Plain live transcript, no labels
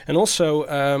And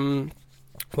also,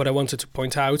 what I wanted to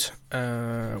point out,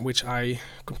 which I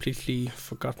completely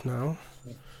forgot now.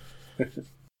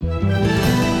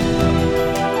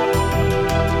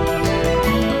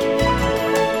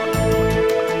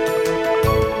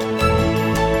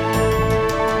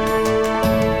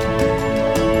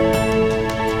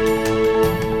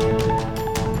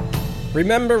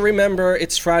 Remember,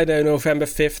 it's Friday, November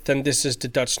 5th, and this is the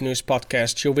Dutch News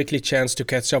Podcast, your weekly chance to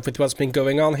catch up with what's been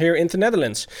going on here in the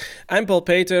Netherlands. I'm Paul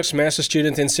Peters, master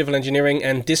student in civil engineering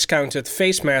and discounted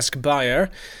face mask buyer.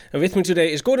 And with me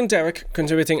today is Gordon Derrick,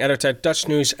 contributing editor Dutch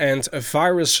News and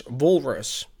Virus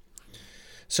Walrus.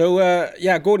 So,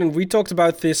 Gordon, we talked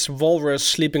about this walrus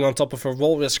sleeping on top of a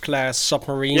walrus-class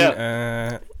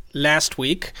submarine last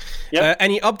week. Yep.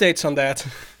 Any updates on that?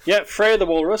 Yeah, Freya the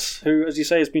Walrus, who, as you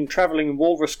say, has been travelling in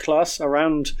walrus class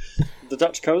around the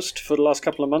Dutch coast for the last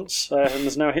couple of months, and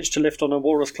is now hitched to lift on a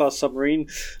walrus class submarine,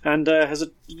 and has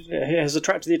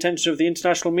attracted the attention of the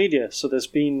international media. So there's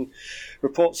been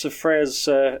reports of Freya's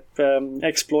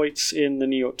exploits in the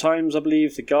New York Times, I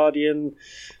believe, the Guardian,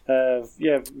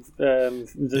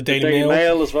 the Daily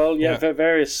Mail as well.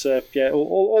 Various,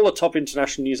 all the top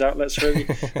international news outlets really.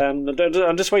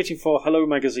 I'm just waiting for Hello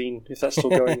Magazine, if that's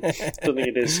still going. I don't think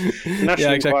it is.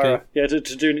 National Enquirer, to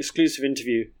do an exclusive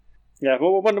interview. Yeah,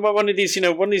 well, one of these,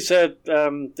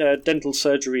 dental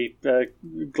surgery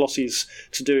glossies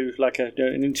to do like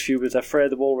an interview with Freya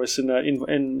the Walrus, and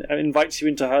invites you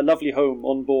into her lovely home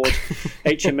on board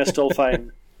HMS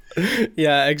Dolphin.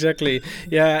 Yeah, exactly.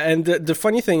 Yeah, and the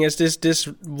funny thing is, this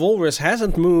walrus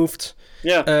hasn't moved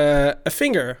a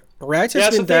finger. Right,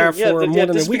 it's been there for more than a week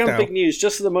now. This has become big news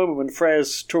just at the moment when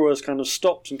Freya's tour has kind of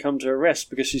stopped and come to a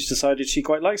rest because she's decided she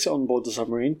quite likes it on board the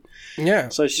submarine. Yeah.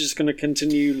 So she's just going to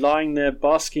continue lying there,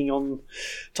 basking on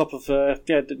top of on top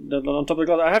of the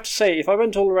glass. I have to say, if I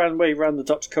went all around the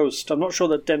Dutch coast, I'm not sure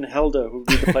that Den Helder would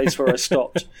be the place where I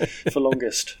stopped for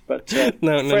longest. But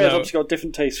Freya's obviously got a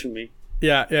different taste from me.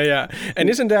 Yeah.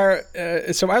 And isn't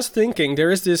there? So I was thinking,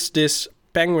 there is this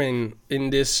penguin in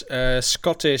this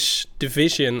Scottish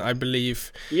division, I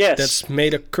believe. Yes. That's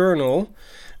made a kernel.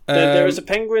 There is a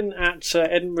penguin at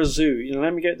Edinburgh Zoo.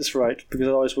 Let me get this right, because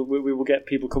otherwise we will get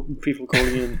people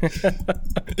calling in.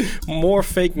 More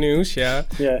fake news, yeah.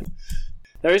 Yeah.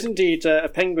 There is indeed a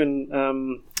penguin,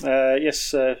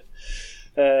 a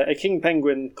king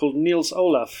penguin called Niels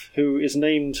Olaf, who is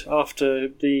named after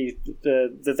the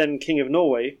then King of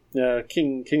Norway,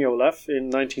 King Olaf, in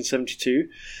 1972.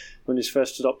 When he's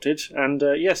first adopted, and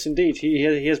yes, indeed, he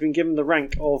has been given the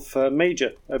rank of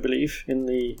major, I believe, in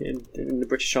the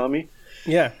British Army.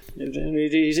 Yeah,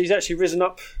 he's actually risen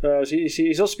up.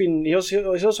 He's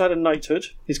also had a knighthood.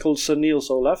 He's called Sir Niels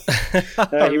Olaf.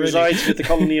 He resides with the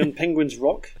colony on Penguins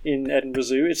Rock in Edinburgh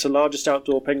Zoo. It's the largest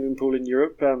outdoor penguin pool in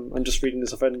Europe. I'm just reading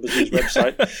this off Edinburgh Zoo's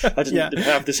website. I didn't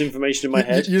have this information in my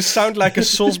head. You sound like a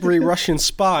Salisbury Russian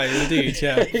spy, indeed.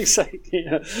 Yeah, exactly.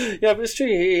 Yeah, but it's true.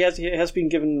 He has been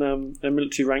given a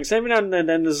military rank. So every now and then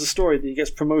there's a story that he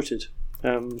gets promoted.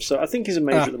 So I think he's a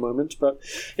major at the moment, but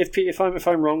if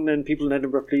I'm wrong, then people in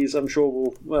Edinburgh, please, I'm sure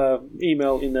will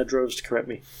email in their droves to correct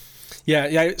me.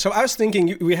 Yeah. So I was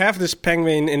thinking, we have this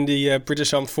penguin in the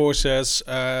British Armed Forces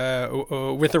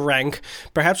with a rank.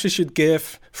 Perhaps we should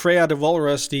give Freya the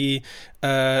Walrus the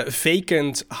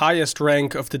vacant highest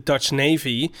rank of the Dutch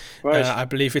Navy. Right. I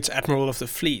believe it's Admiral of the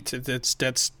Fleet. That's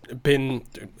been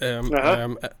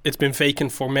it's been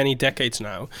vacant for many decades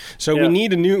now. So we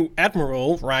need a new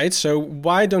admiral, right? So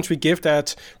why don't we give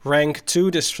that rank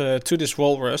to this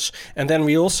walrus? And then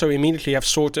we also immediately have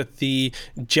sorted the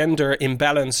gender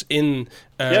imbalance in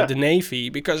the Navy,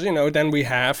 because then we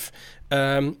have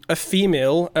a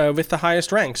female with the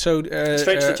highest rank. So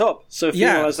straight to the top. So a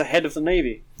female as the head of the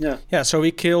Navy. Yeah. So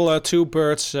we kill two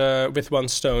birds with one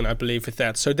stone, I believe, with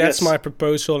that. So that's my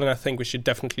proposal, and I think we should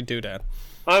definitely do that.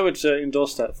 I would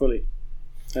endorse that fully.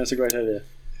 That's a great idea.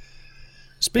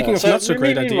 Speaking of not so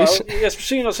great ideas.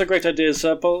 Speaking of not so great ideas,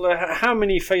 Paul, how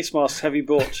many face masks have you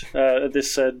bought at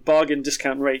this bargain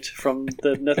discount rate from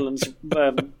the Netherlands'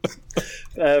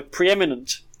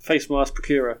 preeminent face mask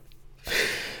procurer?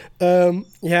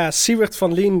 Siewert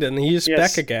van Linden, he is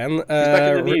back again. He's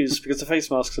back in the news because the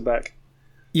face masks are back.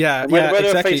 Yeah, and where there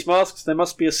exactly. are face masks, there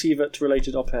must be a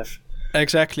Siewert-related ophef.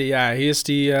 Exactly. Yeah, he's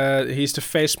the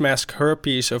face mask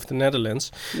herpes of the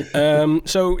Netherlands.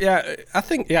 So yeah, I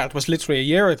think it was literally a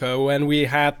year ago when we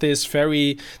had this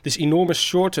enormous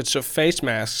shortage of face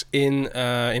masks in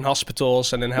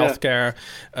hospitals and in healthcare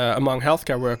among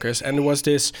healthcare workers, and there was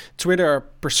this Twitter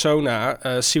persona,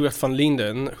 Siewert van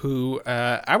Linden, who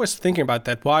I was thinking about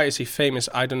that. Why is he famous?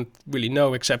 I don't really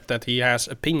know, except that he has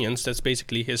opinions. That's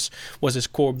basically his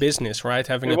core business, right?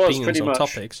 Having opinions on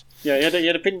topics. Yeah, he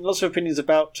had lots of opinions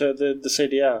about the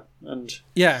CDA, and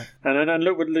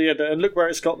look where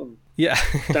it's got them. Yeah,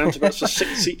 down to about 6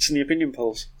 seats in the opinion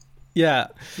polls. Yeah.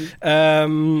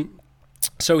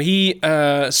 So he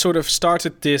sort of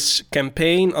started this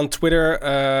campaign on Twitter.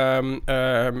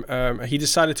 He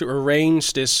decided to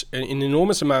arrange an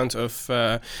enormous amount of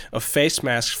face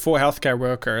masks for healthcare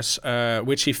workers,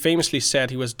 which he famously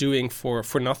said he was doing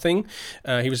for nothing.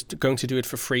 He was going to do it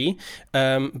for free.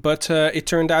 But it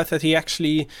turned out that he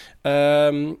actually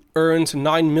earned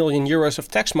 9 million euros of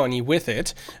tax money with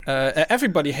it.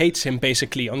 Everybody hates him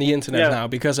basically on the internet now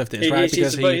because of this, right?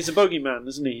 Because he's a bogeyman,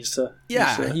 isn't he?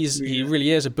 He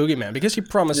really is a boogeyman because he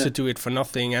promised to do it for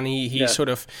nothing, and he sort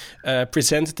of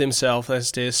presented himself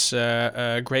as this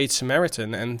great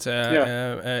Samaritan, and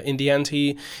in the end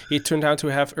he turned out to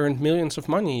have earned millions of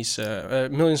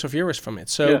euros from it.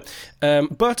 So,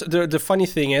 but the funny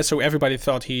thing is, so everybody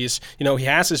thought he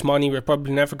has his money, we're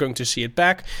probably never going to see it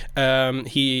back.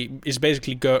 He is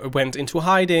basically went into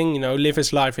hiding, live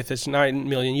his life with his 9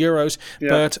 million euros. Yeah.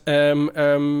 But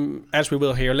as we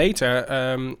will hear later,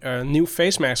 new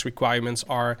face mask requirements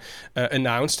are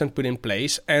announced and put in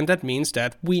place, and that means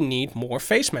that we need more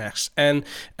face masks. And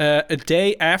a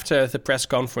day after the press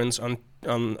conference on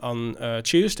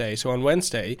Tuesday, so on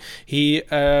Wednesday, he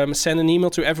sent an email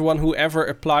to everyone who ever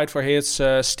applied for his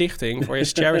stichting, for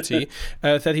his charity,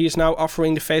 that he is now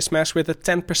offering the face mask with a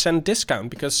 10%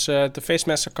 discount because the face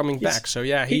masks are coming back. So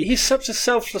yeah, he's such a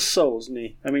selfless soul, isn't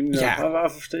he? I mean,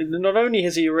 not only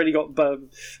has he already got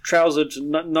trousered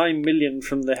 9 million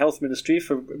from the health ministry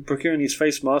for procuring these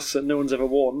face masks that no one's ever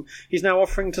worn, he's now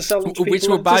offering to sell them to people, which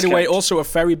were, by the way, also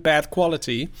of very bad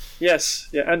quality. Yes,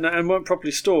 and weren't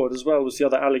properly stored as well. The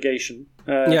other allegation.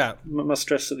 Must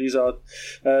stress that these are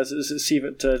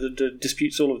Siewert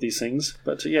disputes all of these things,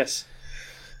 but yes.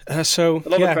 So a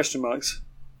lot of question marks.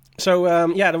 So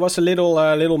there was a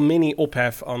little mini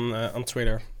ophef on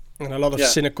Twitter, and a lot of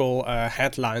cynical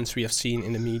headlines we have seen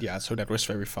in the media. So that was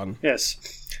very fun. Yes.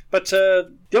 But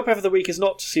the op-ed of the week is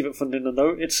not Siewert van Linden,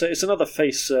 though. It's another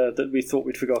face that we thought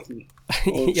we'd forgotten.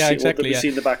 Exactly. Or that we've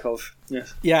seen the back of.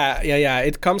 Yes. Yeah.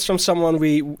 It comes from someone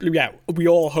we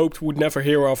all hoped would never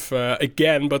hear of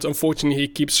again, but unfortunately he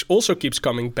keeps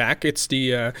coming back. It's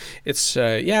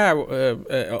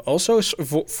also a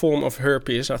form of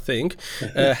herpes, I think.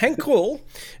 Henk Krol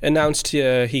announced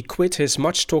he quit his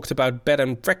much talked about bed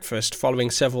and breakfast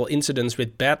following several incidents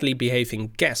with badly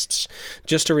behaving guests.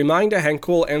 Just a reminder, Henk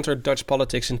Krol entered Dutch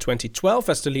politics in 2012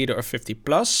 as the leader of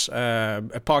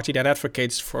 50+, a party that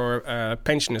advocates for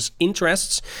pensioners'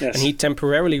 interests, and he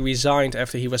temporarily resigned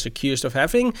after he was accused of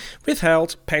having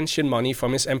withheld pension money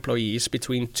from his employees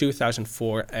between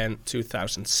 2004 and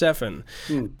 2007.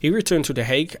 He returned to The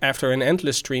Hague after an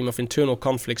endless stream of internal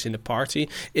conflicts in the party.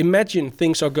 Imagine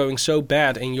things are going so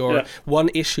bad in your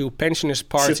one-issue pensioners'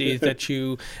 party that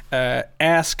you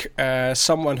ask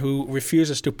someone who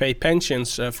refuses to pay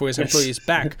pensions for his employees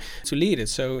back to lead it.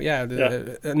 So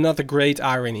another great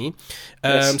irony.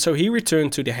 So he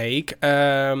returned to The Hague,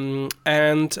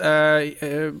 and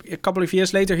a couple of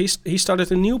years later he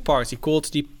started a new party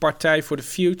called the Partij voor de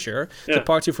Future, the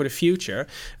Party for the Future,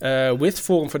 with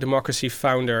Forum for Democracy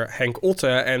founder Henk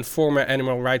Otte and former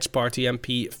Animal Rights Party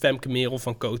MP Femke Merel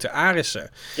van Cote-Arissen.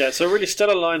 Yeah, it's a really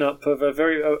stellar lineup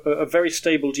of very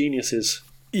stable geniuses.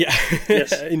 Yeah,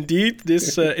 indeed.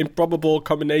 This improbable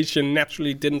combination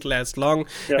naturally didn't last long.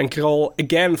 And Krol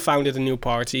again founded a new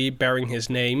party bearing his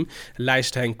name,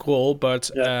 Lijst Henk Krol. But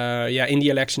in the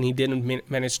election he didn't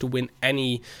manage to win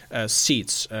any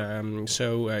seats.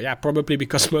 Probably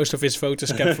because most of his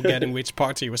voters kept forgetting which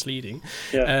party he was leading.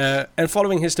 And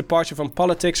following his departure from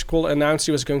politics, Krol announced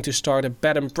he was going to start a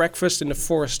bed and breakfast in the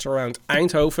forest around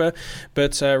Eindhoven.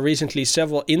 But recently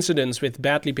several incidents with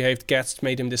badly behaved guests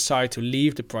made him decide to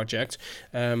leave the project,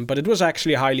 but it was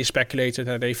actually highly speculated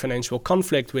that a financial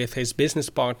conflict with his business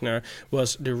partner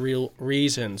was the real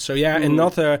reason. So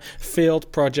another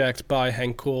failed project by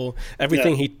Henk Krol.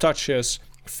 Everything he touches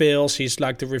fails. He's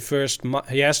like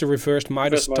he has the reversed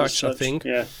Midas touch, I think.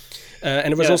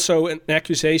 And there was also an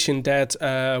accusation that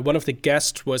one of the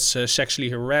guests was sexually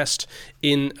harassed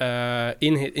in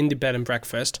the bed and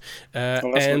breakfast.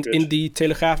 And in the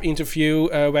Telegraaf interview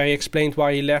where he explained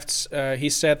why he left, he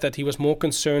said that he was more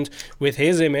concerned with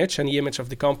his image and the image of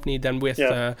the company than with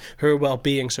her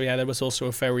well-being. So that was also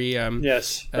a very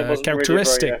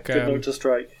characteristic really good note to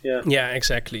strike. Yeah,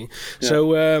 exactly. So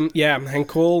Henk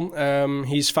Krol,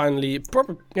 he's finally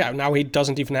now he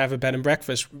doesn't even have a bed and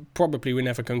breakfast. Probably we're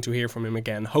never going to hear from him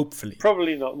again. Hopefully,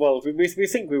 probably not. Well, we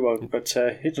think we won't, but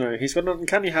he's got an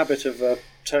uncanny habit of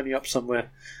turning up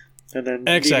somewhere and then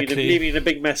leaving a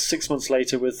big mess 6 months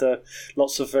later with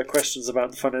lots of questions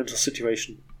about the financial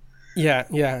situation.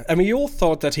 Yeah. I mean, you all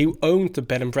thought that he owned the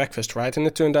bed and breakfast, right? And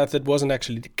it turned out that wasn't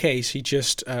actually the case. He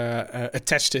just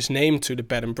attached his name to the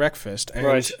bed and breakfast. And,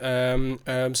 right.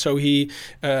 So he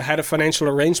had a financial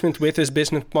arrangement with his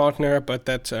business partner, but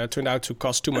that turned out to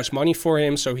cost too much money for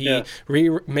him. So he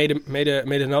made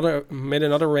another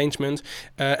arrangement,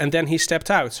 and then he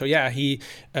stepped out. So he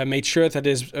made sure that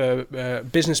his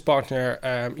business partner,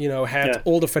 had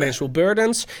all the financial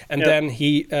burdens, and then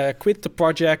he quit the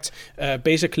project,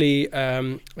 basically.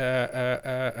 Throwing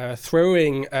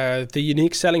the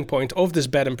unique selling point of this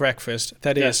bed and breakfast,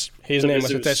 that is his name was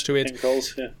attached to it,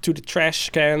 to the trash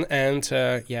can, and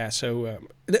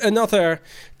another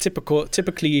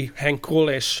typically Henk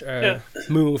Krol-ish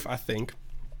move, I think.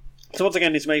 So once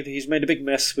again, he's made a big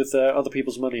mess with other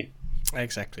people's money.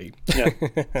 Exactly. Yeah.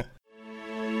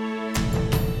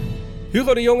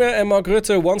 Hugo de Jonge and Mark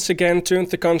Rutte once again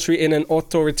turned the country in an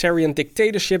authoritarian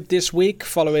dictatorship this week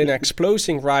following an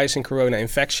explosive rise in corona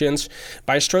infections.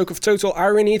 By a stroke of total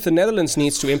irony, the Netherlands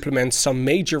needs to implement some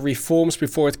major reforms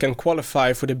before it can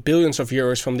qualify for the billions of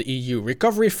euros from the EU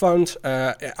Recovery Fund.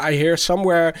 I hear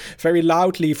somewhere very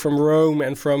loudly from Rome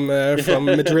and from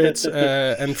Madrid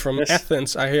and from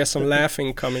Athens, I hear some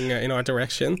laughing coming in our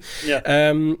direction.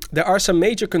 There are some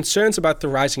major concerns about the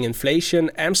rising inflation.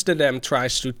 Amsterdam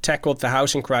tries to tackle the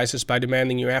housing crisis by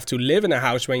demanding you have to live in a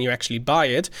house when you actually buy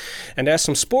it. And there's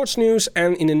some sports news,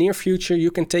 and in the near future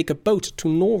you can take a boat to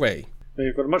Norway. Well,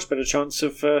 you've got a much better chance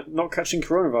of not catching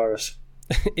coronavirus.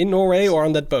 In Norway or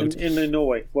on that boat? In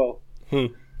Norway, well.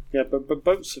 Yeah, but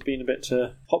boats have been a bit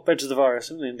hotbeds of the virus,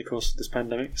 haven't they, in the course of this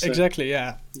pandemic? So. Exactly,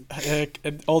 yeah.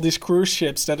 All these cruise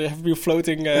ships that have been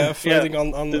floating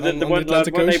on the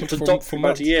Atlantic Ocean able to dock for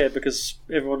about a year because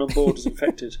everyone on board is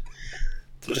infected.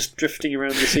 Just drifting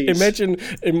around the seas.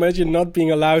 Imagine not being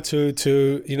allowed to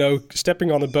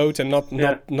stepping on a boat and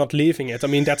not leaving it. I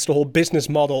mean, that's the whole business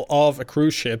model of a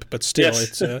cruise ship, but still,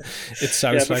 it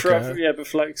sounds but for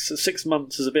like 6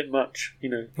 months is a bit much.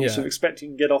 So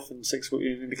expecting to get off in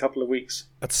a couple of weeks.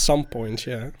 At some point,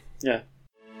 yeah.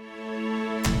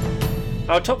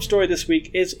 Our top story this week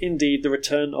is indeed the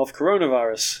return of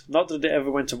coronavirus. Not that it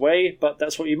ever went away, but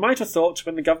that's what you might have thought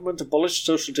when the government abolished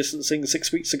social distancing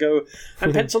 6 weeks ago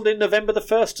and penciled in November the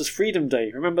 1st as Freedom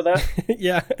Day. Remember that?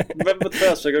 Yeah. November the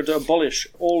 1st, they're going to abolish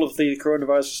all of the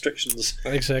coronavirus restrictions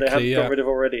exactly, they haven't got rid of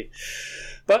already.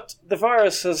 But the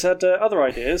virus has had other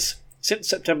ideas. Since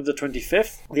September the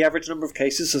 25th, the average number of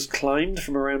cases has climbed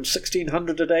from around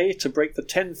 1,600 a day to break the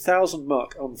 10,000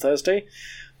 mark on Thursday.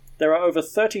 There are over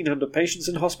 1,300 patients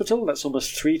in hospital, that's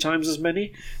almost 3 times as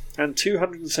many, and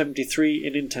 273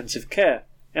 in intensive care.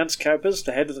 Ernst Kuipers,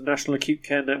 the head of the National Acute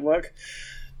Care Network,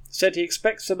 said he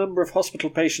expects the number of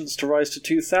hospital patients to rise to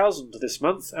 2,000 this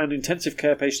month and intensive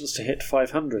care patients to hit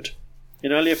 500.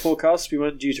 In earlier forecasts, we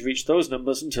weren't due to reach those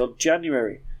numbers until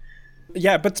January.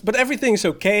 Yeah, but everything's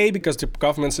okay because the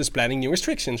government is planning new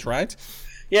restrictions, right?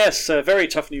 Yes, very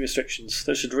tough new restrictions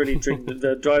that should really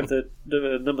drive the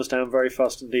numbers down very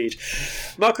fast indeed.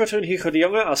 Mark Rutte and Hugo de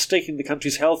Jonge are staking the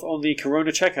country's health on the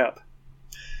Corona Check app.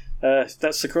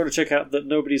 That's the Corona Check app that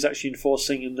nobody's actually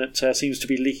enforcing and that seems to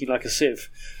be leaking like a sieve.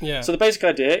 Yeah. So the basic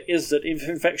idea is that if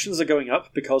infections are going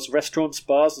up because restaurants,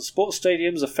 bars and sports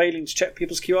stadiums are failing to check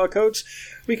people's QR codes,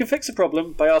 we can fix the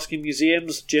problem by asking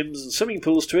museums, gyms and swimming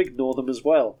pools to ignore them as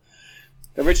well.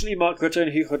 Originally, Mark Rutte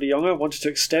and Hugo de Jonge wanted to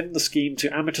extend the scheme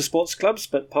to amateur sports clubs,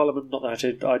 but Parliament knocked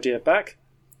that idea back.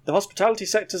 The hospitality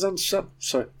sector is upset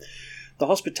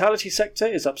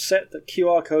that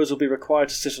QR codes will be required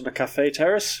to sit on a cafe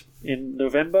terrace in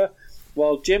November,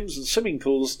 while gyms and swimming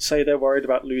pools say they're worried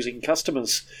about losing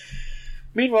customers.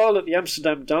 Meanwhile, at the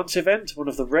Amsterdam dance event, one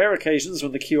of the rare occasions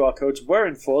when the QR codes were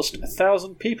enforced,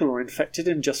 1,000 people were infected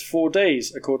in just 4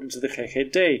 days, according to the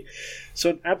GGD. So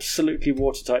an absolutely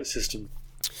watertight system.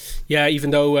 Yeah, even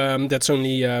though that's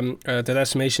only that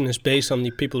estimation is based on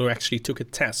the people who actually took a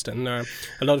test, and a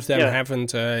lot of them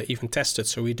haven't even tested,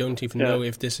 so we don't even know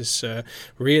if this is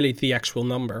really the actual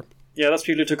number. Yeah, that's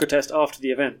people who took a test after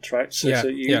the event, right? So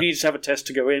you need to have a test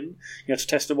to go in. You have to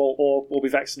test them or be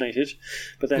vaccinated.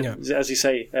 But then, as you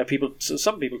say,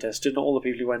 some people tested. Not all the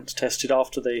people who went tested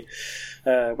after they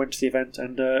went to the event,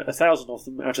 and 1,000 of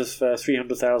them out of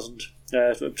 300,000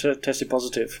 tested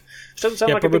positive. Which doesn't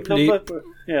sound like a big number, but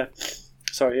yeah.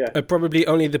 Sorry, yeah. Probably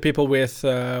only the people with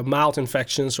mild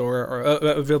infections or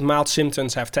with mild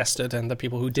symptoms have tested, and the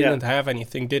people who didn't have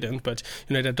anything didn't. But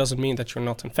that doesn't mean that you're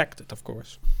not infected, of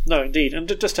course. No, indeed, and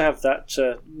just to have that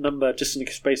number just in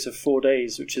the space of 4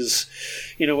 days, which is,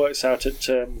 works out at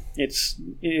it's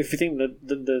if you think that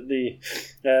the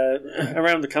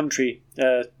around the country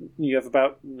you have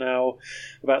about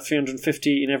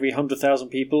 350 in every 100,000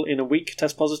 people in a week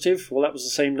test positive. Well, that was the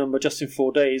same number just in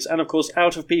 4 days, and of course,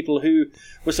 out of people who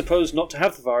were supposed not to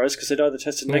have the virus because they'd either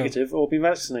tested negative or been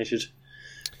vaccinated.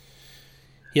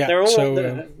 Yeah, they're all so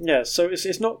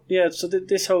it's not so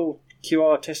this whole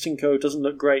QR testing code doesn't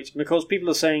look great, and of course people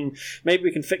are saying maybe we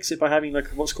can fix it by having like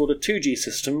what's called a 2G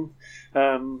system,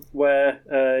 where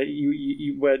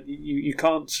you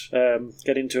can't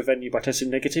get into a venue by testing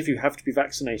negative. You have to be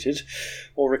vaccinated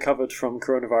or recovered from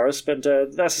coronavirus. But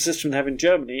that's a system they have in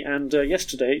Germany, and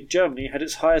yesterday Germany had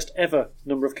its highest ever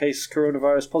number of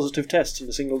coronavirus positive tests in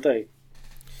a single day.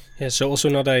 Yeah, so also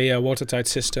not a watertight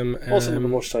system. Also not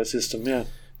a watertight system, yeah.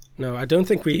 No, I don't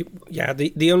think the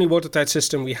only watertight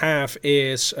system we have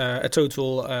is a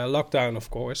total lockdown,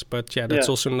 of course. But that's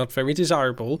also not very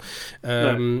desirable.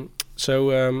 No.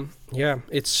 So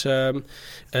it's the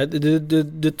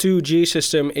 2G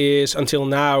system is until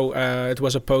now it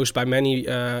was opposed by many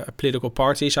political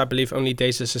parties. I believe only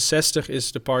D66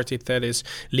 is the party that is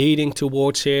leading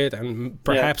towards it, and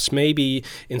perhaps maybe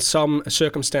in some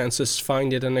circumstances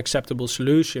find it an acceptable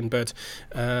solution. But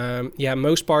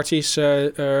most parties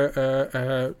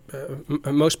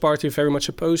very much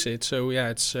oppose it. So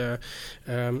it's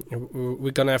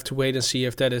we're gonna have to wait and see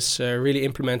if that is really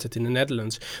implemented in the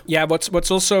Netherlands. Yeah,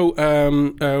 what's also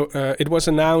it was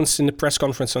announced in the press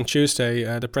conference on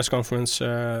Tuesday, the press conference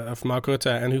of Mark Rutte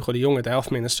and Hugo de Jonge, the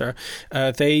health minister.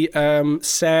 They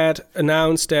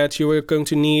announced that you were going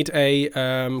to need a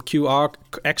QR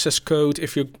access code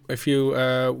if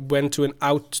you went to an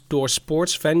outdoor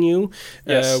sports venue,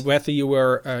 whether you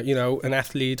were an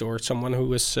athlete or someone who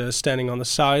was standing on the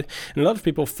side. And a lot of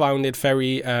people found it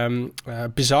very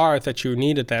bizarre that you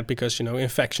needed that because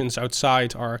infections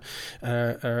outside are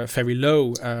very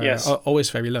low, always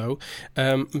very low.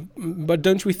 But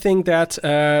don't we think that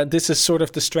this is sort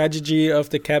of the strategy of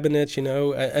the cabinet,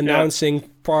 announcing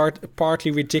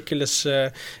partly ridiculous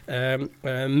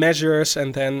measures,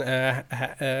 and then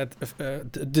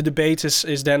the debate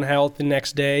is then held the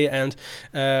next day, and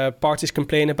parties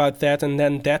complain about that, and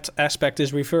then that aspect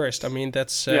is reversed. I mean,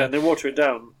 that's they water it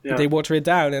down. Yeah. They water it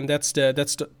down, and that's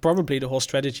probably the whole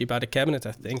strategy by the cabinet,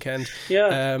 I think. And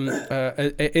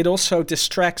it also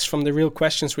distracts from the real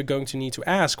questions we're going to need to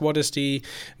ask. What is the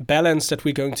balance that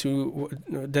we're going to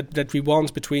that we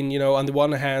want between on the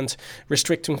one hand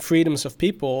restricting freedoms of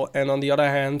people, and on the other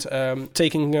hand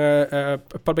taking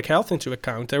public health into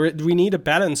account? We need a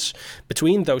balance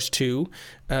between those two,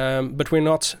 but we're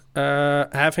not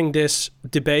having this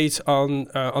debate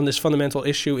on this fundamental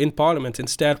issue in Parliament.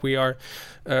 Instead, we are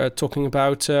talking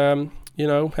about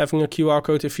having a QR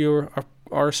code if you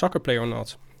are a soccer player or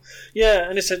not. Yeah,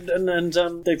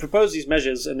 and they propose these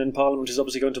measures, and then Parliament is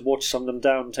obviously going to water some of them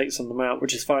down, take some of them out,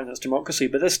 which is fine. That's democracy.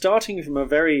 But they're starting from a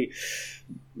very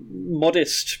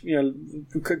modest,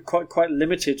 quite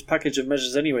limited package of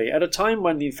measures anyway, at a time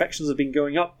when the infections have been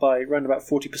going up by around about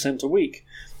 40% a week,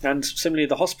 and similarly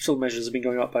the hospital measures have been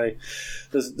going up by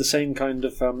the same kind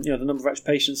of the number of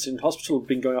patients in hospital have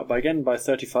been going up by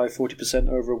 35-40%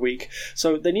 over a week.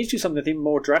 So they need to do something I think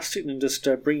more drastic than just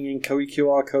bringing in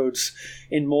QR codes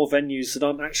in more venues that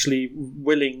aren't actually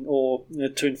willing or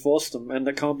to enforce them, and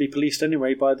that can't be policed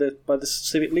anyway by the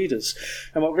civic leaders.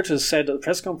 And what Rutte said at the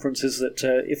press conference is that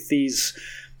if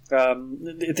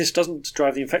this doesn't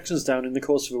drive the infections down in the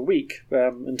course of a week,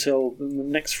 until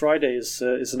next Friday is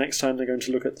the next time they're going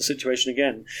to look at the situation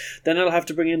again, then they'll have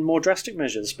to bring in more drastic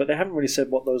measures. But they haven't really said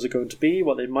what those are going to be,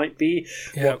 what they might be,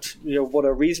 what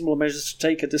are reasonable measures to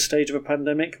take at this stage of a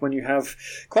pandemic when you have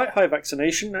quite high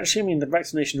vaccination. Actually, I mean, the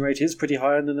vaccination rate is pretty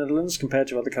high in the Netherlands compared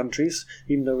to other countries,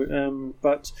 even though,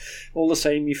 but all the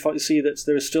same, you see that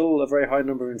there is still a very high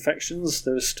number of infections.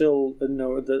 There is still a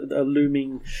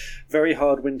looming very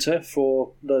hard winter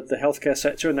for the healthcare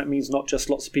sector, and that means not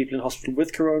just lots of people in hospital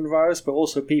with coronavirus, but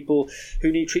also people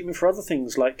who need treatment for other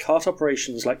things like heart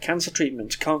operations, like cancer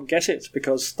treatment, can't get it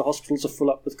because the hospitals are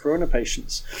full up with corona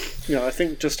patients. I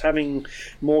think just having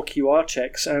more QR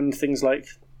checks and things like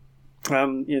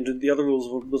the other rules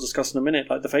we'll discuss in a minute,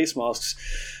 like the face masks,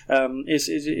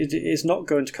 is not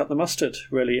going to cut the mustard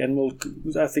really. And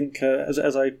I think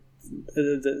as I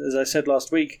said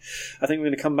last week, I think we're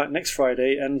going to come back next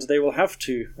Friday and they will have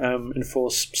to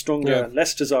enforce stronger,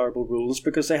 less desirable rules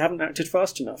because they haven't acted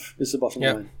fast enough, is the bottom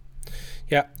line.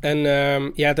 Yeah, and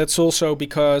that's also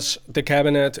because the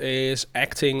cabinet is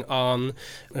acting on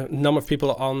number of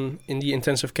people in the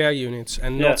intensive care units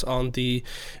and not on the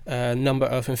number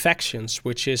of infections,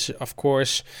 which is, of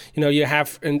course, you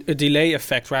have a delay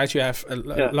effect, right? You have a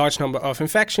large number of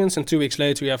infections, and 2 weeks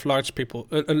later you have a large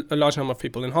number of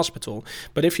people in hospital.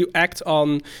 But if you act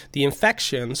on the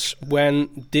infections when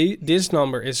this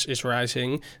number is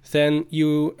rising, then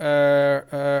you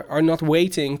are not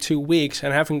waiting 2 weeks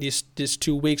and having this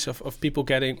 2 weeks of people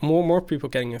getting more people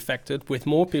getting infected with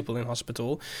more people in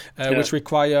hospital, which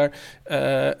require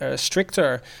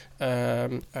stricter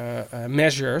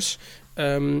measures.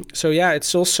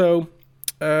 It's also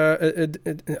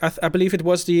I believe it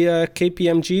was the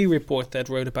KPMG report that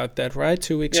wrote about that, right?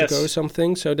 2 weeks ago or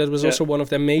something. So that was also one of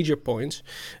their major points.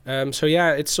 We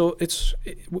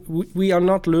are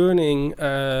not learning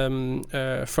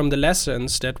from the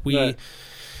lessons that we.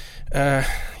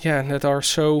 That are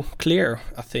so clear,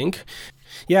 I think.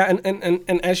 Yeah,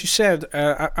 and as you said,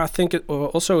 I think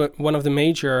also one of the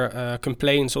major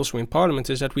complaints also in Parliament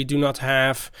is that we do not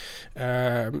have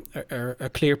a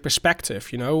clear perspective.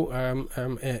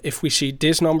 If we see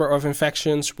this number of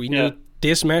infections, we need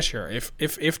this measure.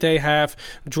 If they have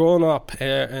drawn up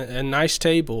a nice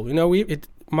table,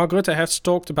 Mark Rutte has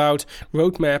talked about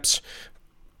roadmaps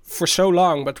for so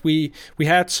long, but we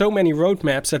had so many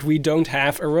roadmaps that we don't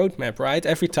have a roadmap, right?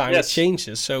 Every time it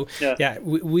changes. So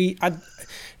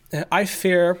I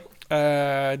fear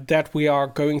that we are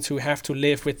going to have to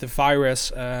live with the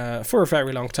virus for a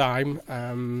very long time.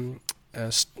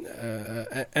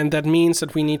 And that means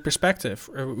that we need perspective.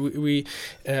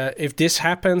 If this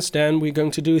happens, then we're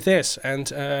going to do this. And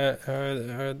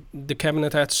the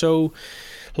cabinet had so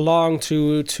long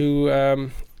to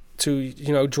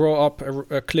draw up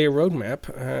a clear roadmap,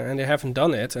 and they haven't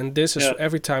done it. And this is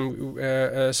every time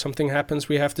something happens,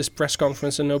 we have this press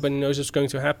conference and nobody knows what's going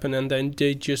to happen, and then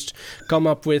they just come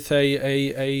up with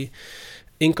a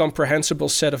incomprehensible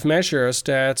set of measures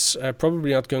that's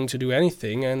probably not going to do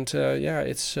anything. And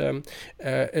it's a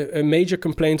major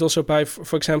complaint also by,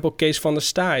 for example, Kees van der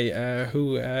Staaij,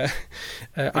 who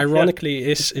ironically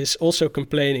is also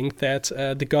complaining that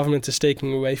the government is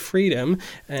taking away freedom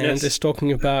and is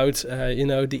talking about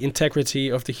the integrity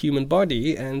of the human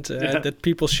body, and that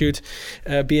people should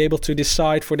be able to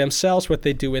decide for themselves what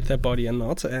they do with their body and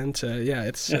not. And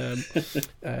it's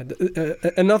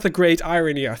another great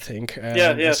irony, I think.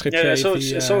 Orthodox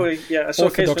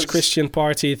Christian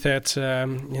party that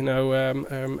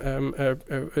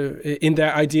in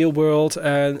their ideal world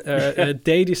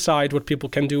they decide what people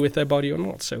can do with their body or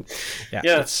not. So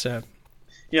it's I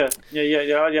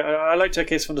liked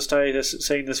Kees van der Staaij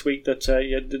saying this week that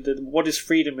what is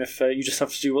freedom if you just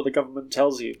have to do what the government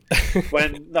tells you,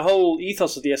 when the whole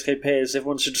ethos of the SKP is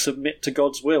everyone should submit to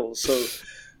God's will. So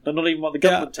not even what the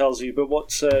government tells you, but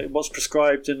what's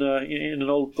prescribed in an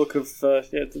old book of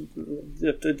what's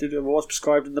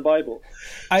prescribed in the Bible.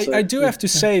 I do have to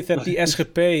say that the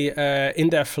SGP,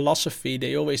 in their philosophy,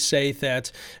 they always say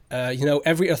that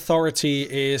every authority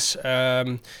is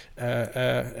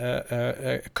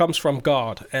comes from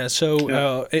God.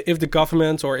 If the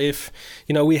government, or if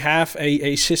we have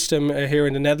a system here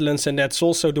in the Netherlands, and that's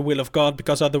also the will of God,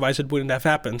 because otherwise it wouldn't have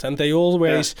happened. And they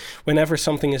always, whenever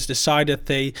something is decided,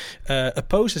 they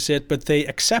opposes it, but they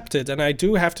accept it. And I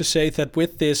do have to say that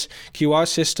with this QR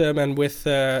system and with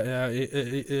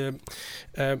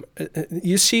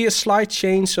you see a slight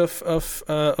change of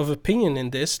opinion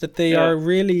in this, that they are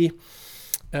really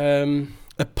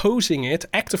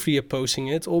actively opposing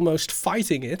it, almost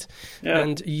fighting it,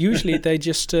 and usually they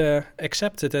just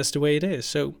accept it as the way it is.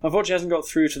 So unfortunately, it hasn't got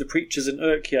through to the preachers in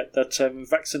Urk yet that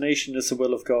vaccination is the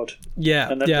will of God.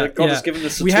 And that God has given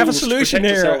us the we tools have a solution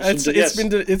here.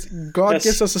 God yes.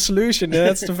 gives us a solution. And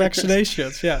that's the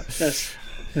vaccinations. Yes.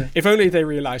 If only they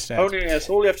realised that. All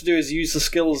you have to do is use the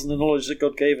skills and the knowledge that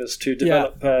God gave us to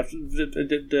develop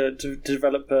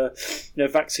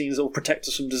vaccines that will protect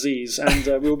us from disease, and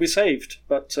we will be saved.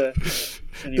 But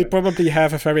anyway. They probably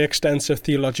have a very extensive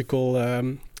theological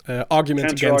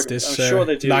argument against this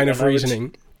line of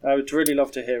reasoning. I would really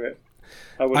love to hear it.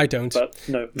 I don't. But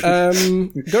no.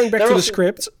 Going back to the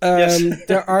script,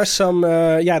 there are some...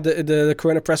 the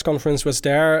Corona press conference was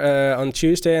there on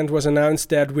Tuesday, and was announced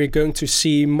that we're going to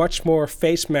see much more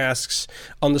face masks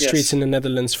on the streets in the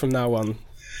Netherlands from now on.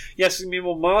 Yes, there's going to be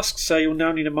more masks. You'll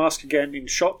now need a mask again in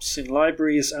shops, in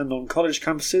libraries, and on college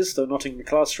campuses, though not in the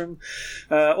classroom.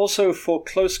 Also for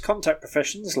close contact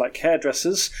professions like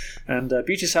hairdressers and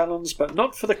beauty salons, but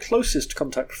not for the closest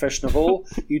contact profession of all.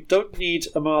 You don't need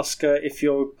a mask if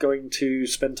you're going to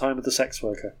spend time with a sex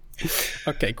worker.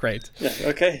 Okay, great. Yeah,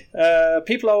 okay.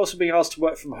 People are also being asked to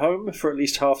work from home for at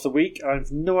least half the week. I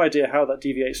have no idea how that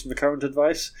deviates from the current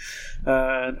advice.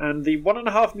 And the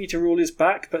 1.5 metre rule is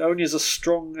back, but only as a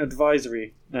strong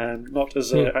advisory, not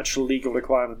as an actual legal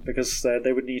requirement, because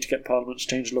they would need to get Parliament to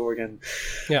change law again.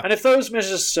 Yeah. And if those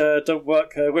measures don't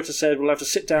work, Rutte said we'll have to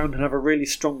sit down and have a really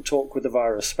strong talk with the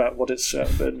virus about what it's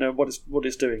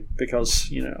doing,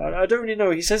 because I don't really know.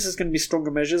 He says there's going to be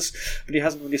stronger measures, but he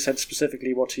hasn't really said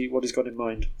specifically what he's got in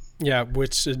mind. Yeah,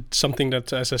 which is something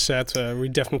that, as I said, we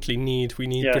definitely need. We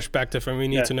need perspective, and we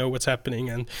need to know what's happening.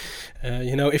 And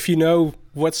if you know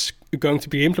what's going to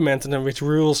be implemented and which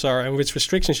rules are and which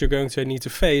restrictions you're going to need to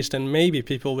face, then maybe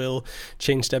people will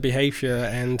change their behavior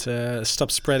and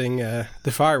stop spreading the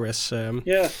virus in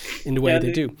the way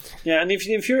they do. Yeah, and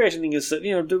the infuriating thing is that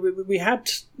we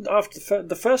had, after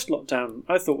the first lockdown,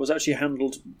 I thought was actually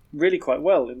handled really quite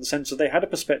well, in the sense that they had a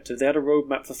perspective, they had a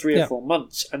roadmap for 3 or 4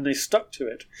 months, and they stuck to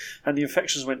it, and the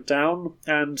infections went down,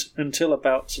 and until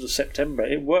about sort of September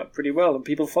it worked pretty well, and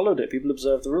people followed it, people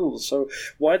observed the rules. So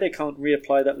why they can't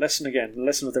reapply that lesson again, the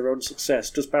lesson of their own success,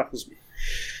 just baffles me.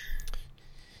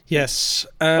 Yes.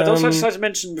 I'd also like to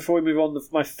mention, before we move on,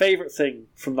 my favourite thing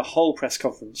from the whole press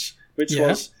conference, which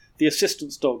was the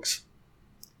assistance dogs.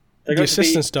 The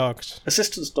assistance dogs?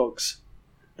 Assistance dogs.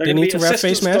 They need to wear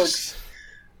face masks?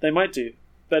 They might do.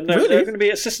 But no, they're going to be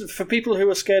assistant for people who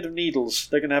are scared of needles.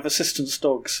 They're going to have assistance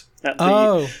dogs at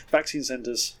the vaccine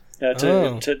centres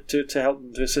to help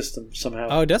them, to assist them somehow.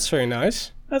 Oh, that's very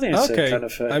nice. I think it's kind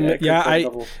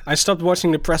of I stopped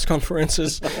watching the press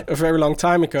conferences a very long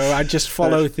time ago. I just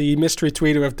followed the mystery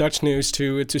Twitter of Dutch News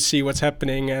to see what's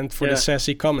happening and for the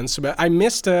sassy comments. But I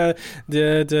missed the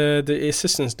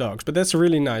assistance dogs. But that's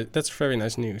really nice. That's very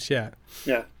nice news. Yeah.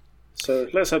 Yeah. So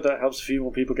let's hope that helps a few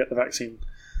more people get the vaccine.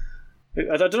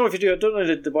 I don't know if you do. I don't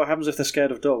know what happens if they're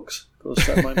scared of dogs. Because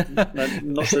that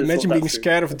not sure. Imagine being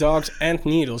scared of dogs and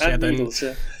needles. Needles,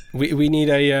 We need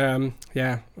a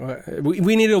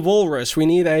we need a walrus. We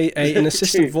need an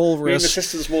assistant walrus. We need an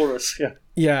assistant walrus.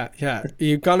 Yeah. Yeah.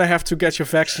 You're gonna have to get your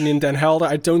vaccine in Den Helder.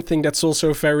 I don't think that's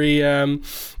also very.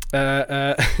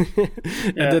 That's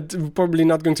probably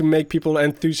not going to make people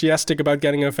enthusiastic about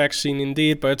getting a vaccine,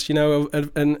 indeed. But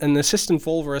an assistant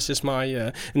walrus is my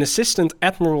an assistant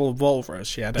admiral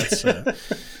walrus. Yeah,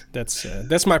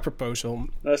 that's my proposal.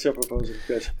 That's your proposal.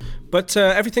 Good. But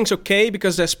everything's okay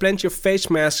because there's plenty of face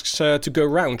masks to go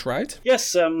round, right?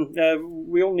 Yes.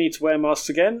 We all need to wear masks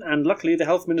again, and luckily the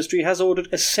Health Ministry has ordered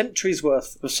a century's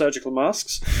worth of surgical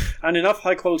masks and enough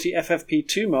high-quality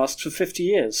FFP2 masks for 50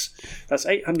 years. That's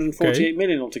 848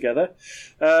 million altogether.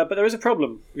 But there is a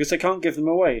problem, because they can't give them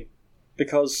away,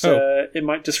 because it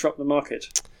might disrupt the market.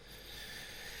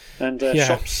 And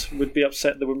shops would be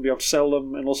upset they wouldn't be able to sell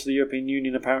them, and also the European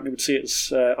Union apparently would see it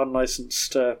as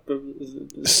unlicensed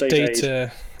state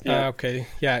aid. Okay.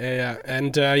 Yeah.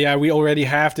 And we already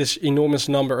have this enormous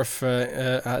number of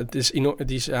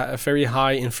these very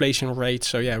high inflation rates.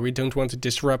 So we don't want to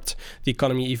disrupt the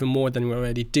economy even more than we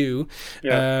already do.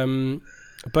 Yeah.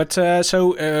 But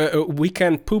we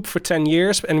can poop for 10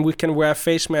 years and we can wear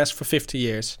face masks for 50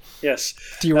 years. Yes.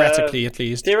 Theoretically, at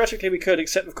least. Theoretically, we could,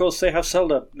 except, of course, they have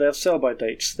sell-by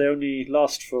dates. They only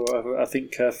last for, I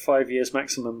think, 5 years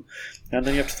maximum, and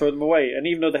then you have to throw them away. And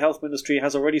even though the Health Ministry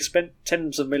has already spent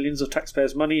tens of millions of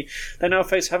taxpayers' money, they now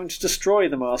face having to destroy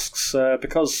the masks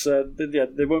because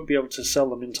they won't be able to sell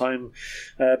them in time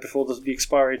before the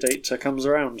expiry date comes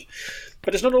around.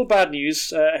 But it's not all bad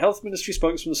news. A Health Ministry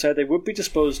spokesman said they would be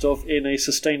disposed of in a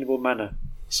sustainable manner.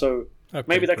 So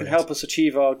maybe that can help us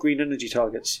achieve our green energy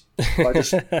targets. By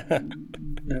just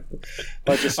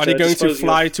Are they going to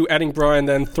fly to Edinburgh and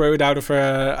then throw it out of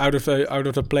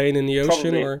a plane in the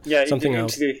ocean? Probably. Or something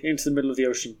else? Into the middle of the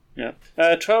ocean. Yeah.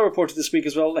 Trial reported this week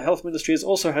as well, the Health Ministry has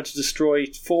also had to destroy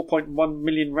 4.1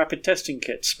 million rapid testing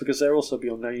kits because they're also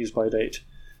beyond their use-by date.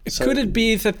 So, could it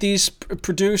be that these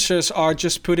producers are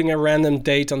just putting a random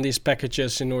date on these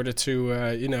packages in order to,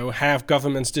 have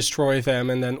governments destroy them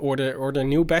and then order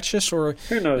new batches? Or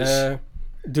who knows?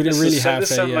 Do they really have?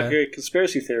 This sounds like a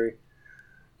conspiracy theory.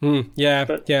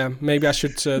 Maybe I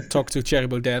should talk to Thierry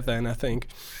Baudet then, I think.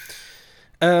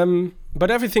 But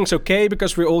everything's okay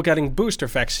because we're all getting booster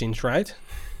vaccines, right?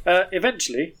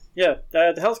 Eventually. Yeah,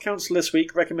 the Health Council this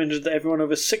week recommended that everyone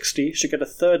over 60 should get a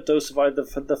third dose of either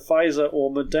the Pfizer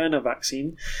or Moderna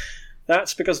vaccine.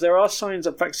 That's because there are signs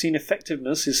that vaccine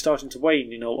effectiveness is starting to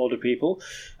wane in older people,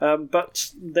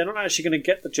 but they're not actually going to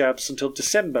get the jabs until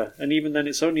December, and even then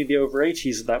it's only the over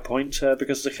 80s at that point,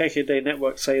 because the GGD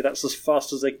network say that's as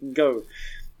fast as they can go.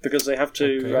 Because they have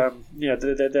to,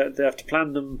 they have to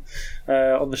plan them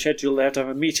on the schedule. They have to have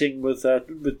a meeting with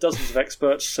dozens of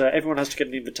experts. Everyone has to get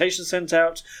an invitation sent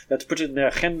out. They have to put it in their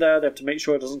agenda. They have to make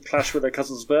sure it doesn't clash with their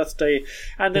cousin's birthday,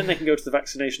 and then they can go to the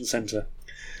vaccination centre.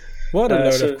 What a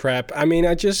load of crap. I mean,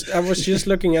 I was just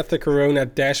looking at the Corona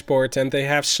dashboard, and they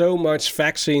have so much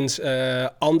vaccines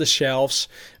on the shelves,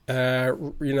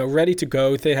 ready to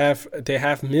go. They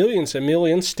have millions and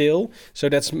millions still, so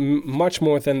that's much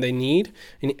more than they need,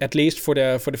 at least for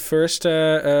the first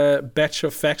batch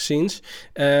of vaccines.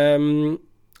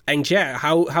 And yeah,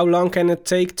 how long can it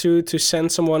take to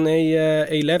send someone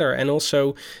a letter? And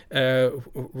also,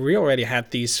 we already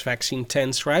had these vaccine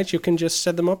tents, right? You can just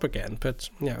set them up again. But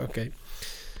yeah, okay.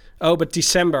 Oh, but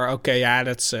December. Okay, yeah,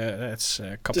 that's a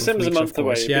couple December's of weeks, a month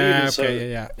away. Yeah,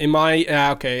 okay, yeah. In my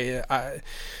okay,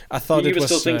 I thought it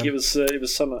was. You still think it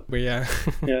was summer. But yeah,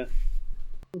 yeah.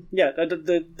 Yeah,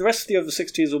 the rest of the over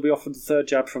 60s will be offered the third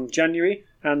jab from January,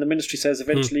 and the ministry says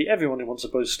eventually everyone who wants a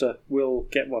booster will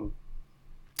get one.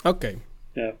 Okay.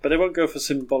 Yeah, but they won't go for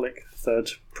symbolic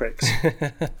third pricks.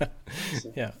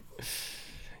 So.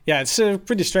 Yeah, it's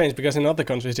pretty strange because in other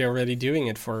countries they're already doing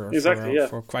it for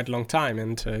quite a long time,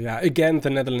 and again the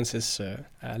Netherlands is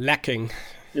lacking.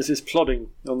 This is plodding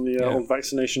on the old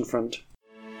vaccination front.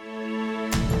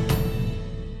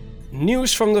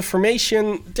 News from the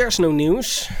formation, there's no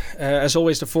news. As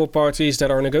always, the four parties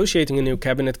that are negotiating a new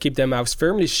cabinet keep their mouths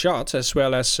firmly shut, as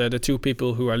well as the two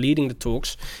people who are leading the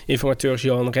talks, informateurs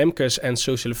Johan Remkes and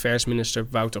Social Affairs Minister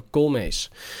Wouter Koolmees.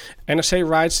 NRC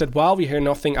writes that while we hear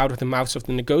nothing out of the mouths of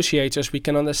the negotiators, we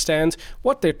can understand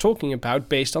what they're talking about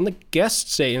based on the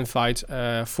guests they invite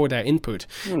for their input.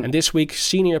 And this week,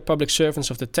 senior public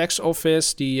servants of the tax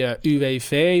office, the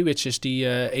UWV, which is the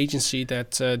agency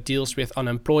that deals with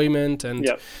unemployment and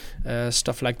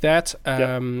stuff like that,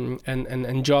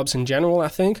 and jobs in general, I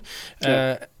think.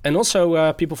 And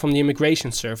also people from the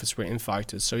immigration service were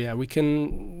invited. So yeah, we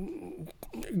can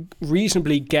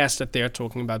reasonably guess that they're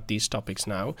talking about these topics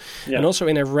now. And also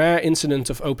in a rare incident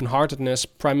of open-heartedness,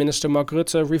 Prime Minister Mark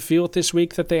Rutte revealed this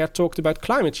week that they had talked about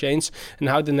climate change and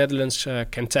how the Netherlands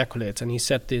can tackle it. And he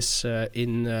said this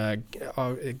in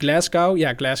Glasgow.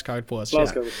 Yeah, Glasgow it was.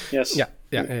 Glasgow, yes.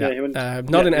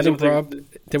 Not in Edinburgh.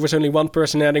 There was only one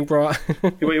person in Edinburgh.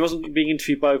 He wasn't being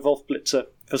interviewed by Wolf Blitzer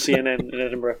for CNN in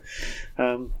Edinburgh.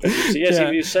 He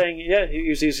was saying, he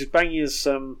was banging his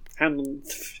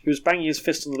he was banging his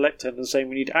fist on the lectern and saying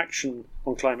we need action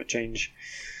on climate change,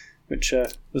 which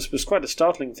was quite a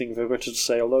startling thing for Rutte to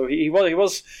say. Although he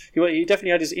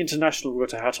definitely had his international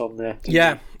Rutte hat on there.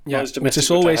 Which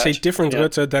is always a different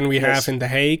Rutte than we have in The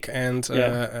Hague. And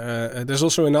there's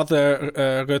also another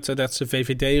Rutte, that's the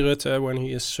VVD Rutte, when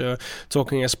he is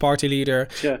talking as party leader.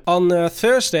 On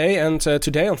Thursday and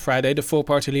today on Friday, the four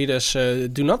party leaders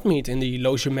do not meet in the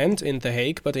logement in The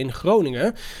Hague, but in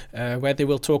Groningen, where they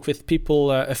will talk with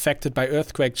people affected by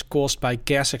earthquakes caused by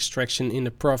gas extraction in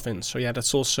the province. So yeah,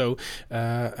 that's also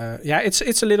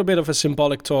it's a little bit of a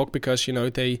symbolic talk because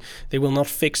they will not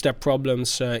fix their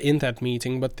problems in that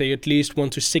meeting, but they at least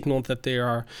want to signal that they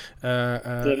are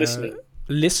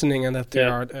listening and that they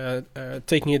are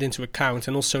taking it into account.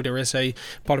 And also there is a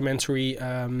parliamentary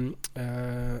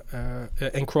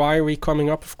inquiry coming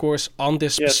up, of course, on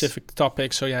this specific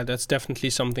topic. So yeah, that's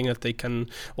definitely something that they can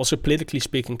also, politically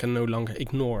speaking, can no longer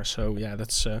ignore. So yeah,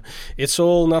 that's it's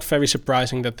all not very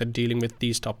surprising that they're dealing with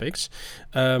these topics.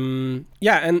 And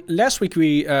last week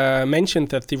we mentioned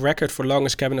that the record for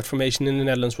longest cabinet formation in the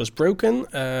Netherlands was broken,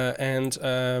 and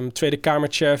Tweede Kamer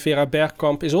chair Vera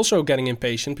Bergkamp is also getting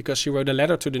impatient because she wrote a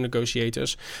letter to the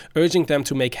negotiators urging them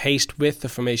to make haste with the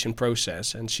formation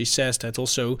process. And she says that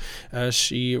also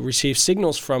she received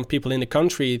signals from people in the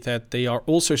country that they are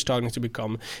also starting to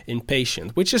become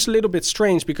impatient, which is a little bit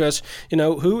strange because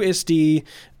who is the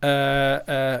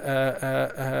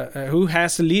who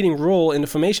has the leading role in the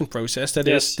formation process? That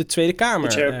is the Tweede Kamer,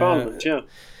 the chair of Parliament.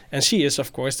 And she is,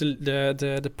 of course,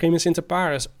 the primus inter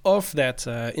pares of that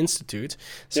institute.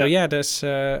 So there's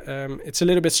it's a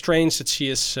little bit strange that she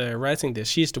is writing this.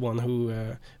 She's the one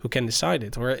who can decide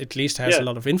it, or at least has a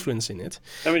lot of influence in it.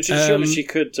 I mean, surely she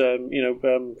could,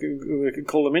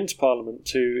 call them into Parliament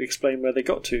to explain where they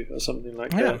got to, or something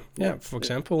like that. For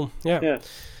example.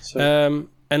 So.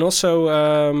 And also,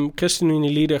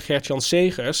 ChristenUnie leader Gert-Jan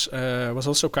Segers was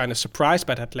also kind of surprised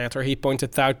by that letter. He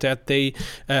pointed out that they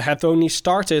had only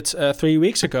started 3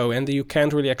 weeks ago, and you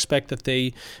can't really expect that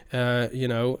they,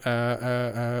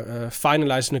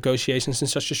 finalize negotiations in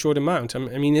such a short amount. I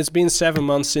mean, it's been 7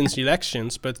 months since the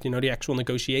elections, but, the actual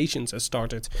negotiations have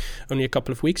started only a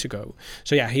couple of weeks ago.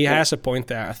 So, he has a point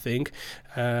there, I think.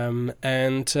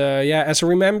 As I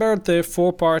remember, the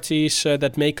 4 parties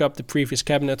that make up the previous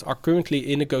cabinet are currently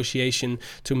in negotiation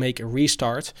to make a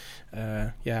restart.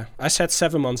 I said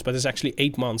 7 months, but it's actually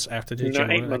 8 months after the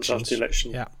general 8 months after the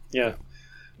election. Yeah.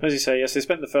 As you say, yes, they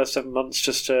spent the first 7 months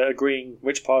just agreeing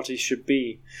which parties should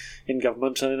be in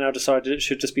government, and they now decided it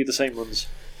should just be the same ones.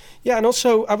 Yeah, and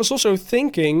also I was also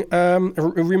thinking.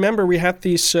 Remember, we had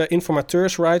these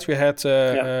informateurs, right? We had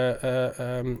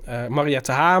Mariette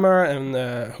Hamer, and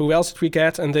who else did we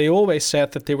get? And they always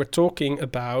said that they were talking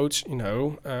about,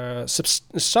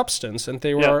 substance, and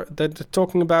they were they're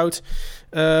talking about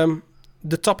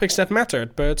the topics that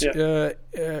mattered. But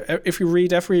if you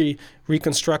read every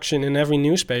reconstruction in every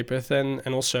newspaper, then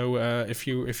and also if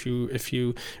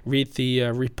you read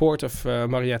the report of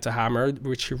Mariette Hamer,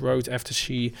 which she wrote after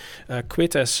she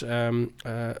quit as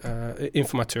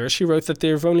informateur, she wrote that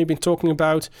they've only been talking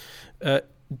about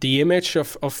the image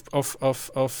of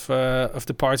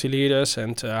the party leaders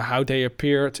and how they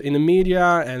appeared in the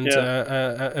media and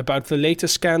about the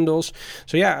latest scandals.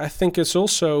 So I think we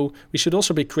should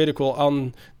also be critical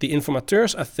on the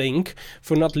informateurs, I think,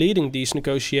 for not leading these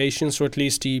negotiations, or at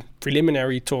least the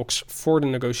preliminary talks for the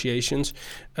negotiations,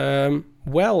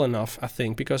 well enough, I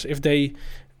think, because if they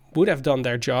would have done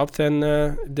their job, then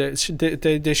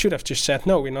they should have just said,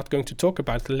 no, we're not going to talk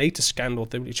about the latest scandal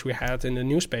which we had in the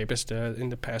newspapers in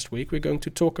the past week. We're going to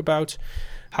talk about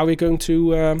how we're going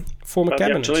to form a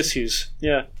cabinet. The actual issues,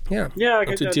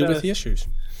 to deal with the issues.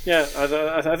 Yeah,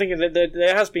 I think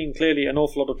there has been clearly an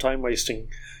awful lot of time wasting,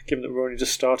 given that we're only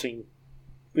just starting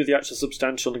with the actual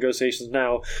substantial negotiations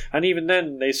now. And even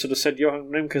then, they sort of said, Johan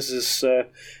Remkes has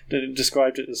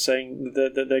described it as saying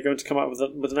that they're going to come up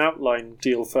with an outline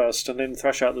deal first and then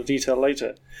thrash out the detail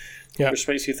later. Yeah. Which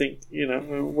makes you think,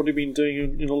 what have you been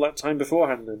doing in all that time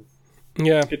beforehand then?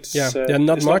 Not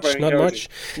much.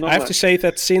 I have to say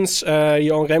that since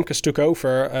Johan Remkes took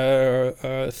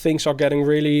over, things are getting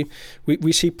really...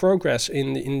 We see progress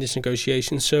in this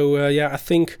negotiation. So, I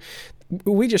think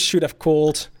we just should have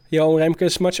called Johan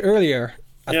Remkes much earlier,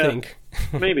 I think.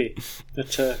 Maybe.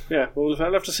 But,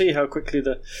 I'll have to see how quickly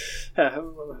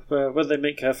whether they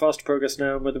make fast progress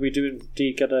now and whether we do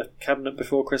indeed get a cabinet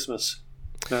before Christmas.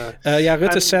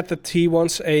 Rutte said that he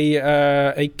wants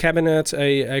a cabinet,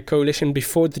 a coalition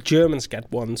before the Germans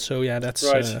get one. So that's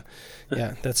right.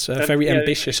 That's very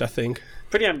ambitious, I think.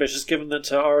 Pretty ambitious, given that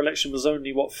our election was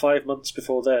only 5 months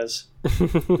before theirs.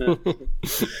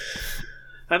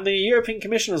 And the European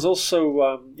Commission has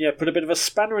also put a bit of a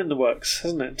spanner in the works,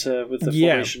 hasn't it, with the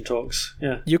formation talks?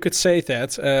 Yeah, you could say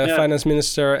that. Finance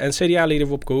Minister and CDA leader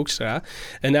Wopke Hoekstra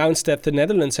announced that the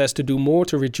Netherlands has to do more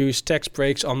to reduce tax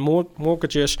breaks on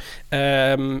mortgages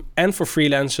and for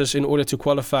freelancers in order to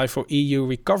qualify for EU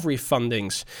recovery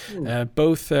fundings.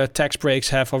 Both tax breaks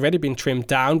have already been trimmed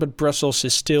down, but Brussels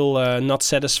is still not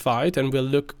satisfied and will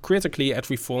look critically at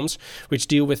reforms which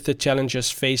deal with the challenges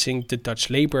facing the Dutch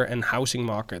labour and housing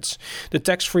market. The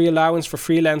tax-free allowance for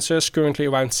freelancers, currently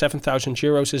around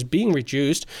 €7,000, is being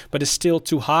reduced, but is still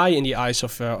too high in the eyes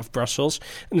of Brussels.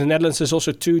 And the Netherlands is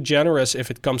also too generous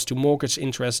if it comes to mortgage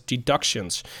interest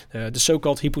deductions, the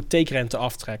so-called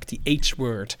hypotheekrenteaftrek, the H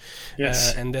word.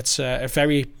 Yes. And that's a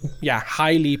very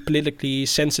highly politically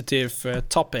sensitive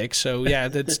topic. So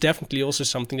that's definitely also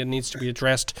something that needs to be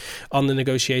addressed on the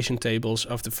negotiation tables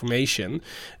of the formation.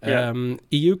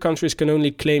 EU countries can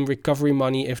only claim recovery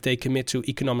money if they commit to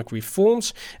economic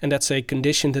reforms, and that's a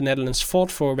condition the Netherlands fought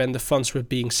for when the funds were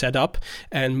being set up.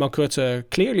 And Mark Rutte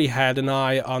clearly had an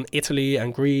eye on Italy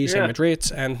and Greece and Madrid,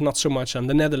 and not so much on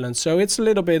the Netherlands. So it's a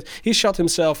little bit, he shot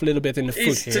himself a little bit in the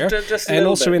foot here, and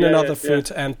also in another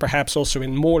foot, and perhaps also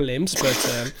in more limbs. But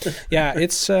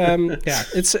it's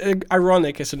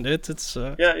ironic, isn't it? It's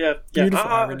beautiful,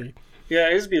 irony. Yeah,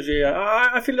 it is beautiful.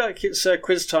 I feel like it's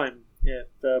quiz time.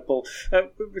 Paul.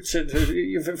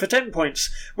 For 10 points,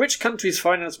 which country's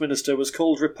finance minister was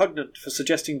called repugnant for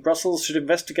suggesting Brussels should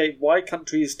investigate why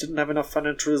countries didn't have enough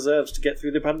financial reserves to get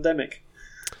through the pandemic?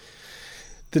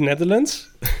 The Netherlands?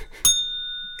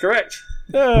 Correct.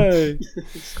 Hey.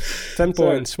 10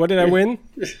 points. What did I win?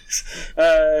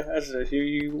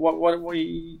 You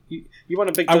want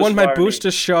a big. I want my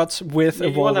booster shot with a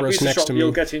walrus next to me.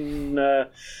 You'll get in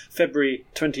February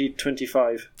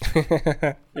 2025.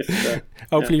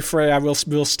 Hopefully, Freya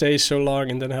will stay so long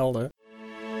in Den Helder.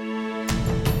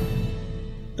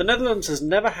 The Netherlands has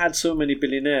never had so many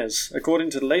billionaires,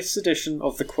 according to the latest edition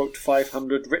of the, quote,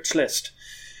 500 rich list.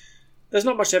 There's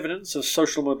not much evidence of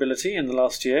social mobility in the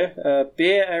last year.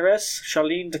 Beer heiress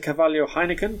Charlene de Carvalho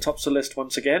Heineken tops the list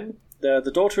once again.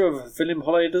 The daughter of Willem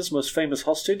Holleder's most famous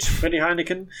hostage, Freddie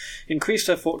Heineken, increased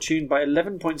her fortune by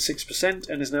 11.6%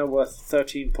 and is now worth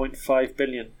 13.5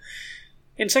 billion.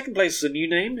 In second place is a new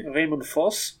name, Raymond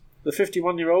Vos. The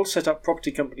 51-year-old set up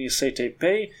property company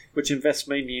CTP, which invests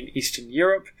mainly in Eastern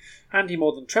Europe, and he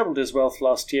more than trebled his wealth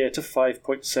last year to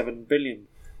 5.7 billion.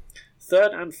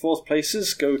 Third and fourth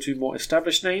places go to more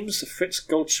established names, Frits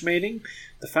Goldschmeding,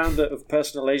 the founder of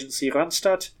personal agency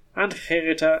Randstad, and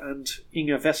Gerita and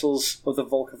Inge Vessels of the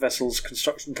Volker Vessels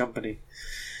construction company.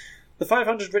 The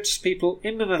 500 richest people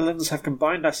in the Netherlands have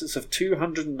combined assets of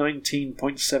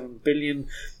 219.7 billion,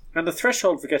 and the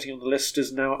threshold for getting on the list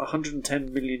is now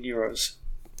 110 million euros.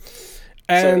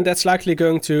 And that's likely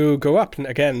going to go up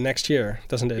again next year,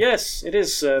 doesn't it? Yes, it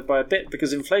is by a bit,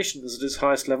 because inflation is at its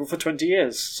highest level for 20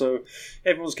 years. So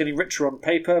everyone's getting richer on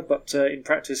paper, but in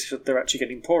practice they're actually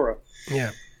getting poorer.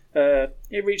 Yeah.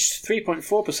 It reached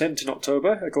 3.4% in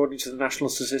October, according to the National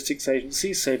Statistics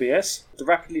Agency, CBS. The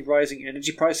rapidly rising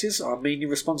energy prices are mainly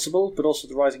responsible, but also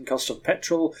the rising cost of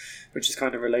petrol, which is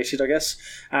kind of related, I guess,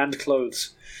 and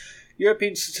clothes.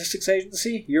 European Statistics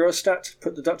Agency, Eurostat,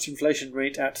 put the Dutch inflation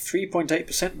rate at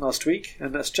 3.8% last week,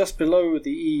 and that's just below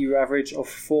the EU average of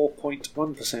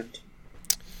 4.1%.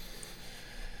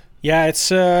 Yeah, it's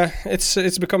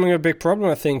becoming a big problem,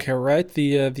 I think, right?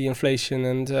 The inflation,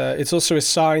 and it's also a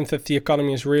sign that the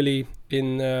economy is really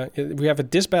we have a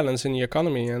disbalance in the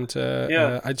economy. And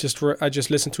I just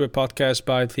listened to a podcast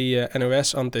by the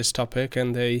NOS on this topic,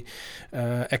 and they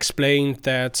explained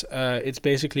that it's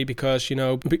basically because in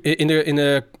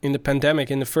the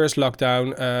pandemic, in the first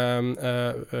lockdown,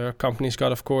 companies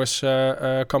got, of course,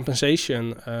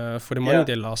 compensation for the money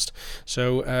they lost.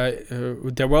 So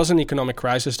there was an economic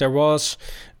crisis. There was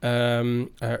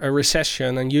a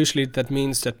recession, and usually that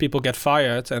means that people get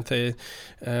fired, and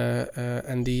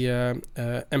the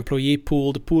employee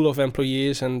pool, the pool of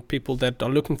employees and people that are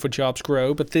looking for jobs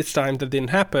grow. But this time that didn't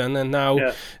happen, and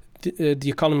now the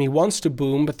economy wants to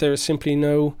boom, but there is simply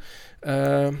no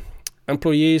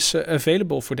employees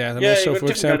available for that. And also, for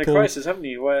example, kind of crisis, haven't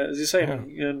you? Where, as you say,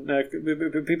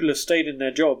 people have stayed in their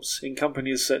jobs in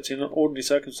companies that, in ordinary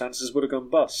circumstances, would have gone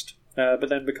bust. But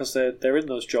then, because they're in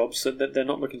those jobs, that they're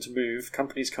not looking to move,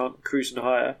 companies can't cruise and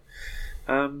hire.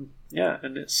 And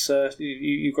it's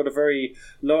you've got a very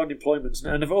low unemployment,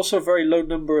 and also a very low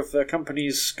number of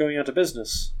companies going out of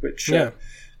business, which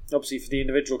obviously for the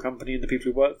individual company and the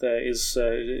people who work there is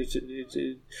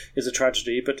a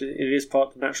tragedy. But it is part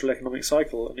of the natural economic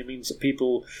cycle, and it means that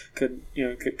people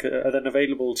are then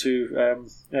available to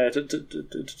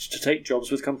take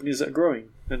jobs with companies that are growing,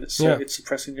 and it's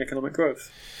suppressing the economic growth.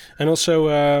 And also,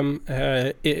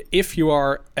 if you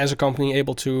are, as a company,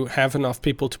 able to have enough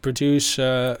people to produce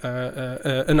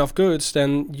enough goods,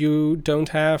 then you don't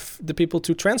have the people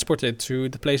to transport it to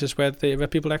the places where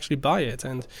people actually buy it.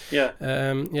 And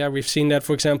we've seen that,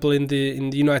 for example, in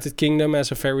the United Kingdom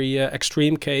as a very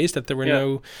extreme case, that there were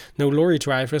no lorry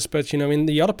drivers. But in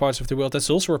the other parts of the world, that's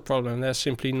also a problem. There's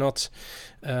simply not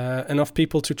enough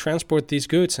people to transport these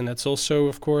goods, and that's also,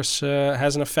 of course,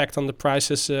 has an effect on the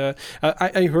prices.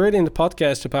 I heard in the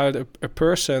podcast about a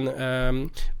person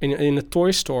in a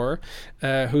toy store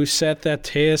who said that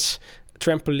his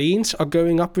trampolines are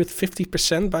going up with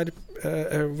 50%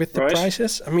 with the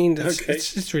prices. I mean,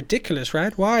 it's ridiculous,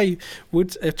 right? Why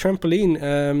would a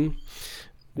trampoline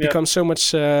become so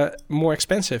much more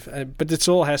expensive? But it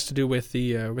all has to do with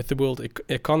the world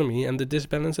economy and the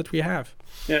disbalance that we have.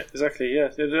 Yeah, exactly. Yeah,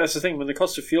 that's the thing. When the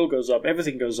cost of fuel goes up,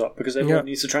 everything goes up, because everyone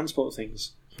needs to transport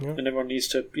things, and everyone needs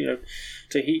to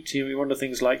to heat. One of the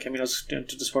things, like, I was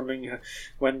just wondering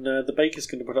when the baker's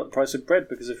going to put up the price of bread,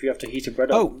 because if you have to heat a bread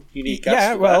oven, you need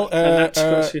gas.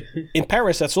 In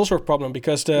Paris, that's also a problem,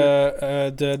 because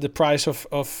the price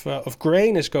of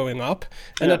grain is going up,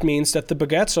 and that means that the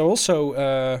baguettes are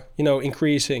also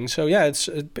increasing. So it's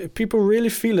people really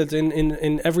feel it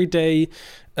in everyday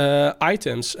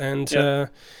items, and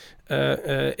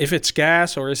if it's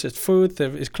gas or is it food,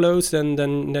 if it's clothes, then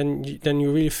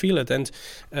you really feel it. And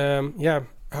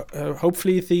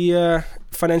hopefully the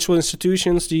financial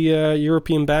institutions, the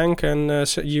European Bank and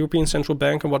European Central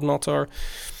Bank and whatnot,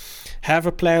 have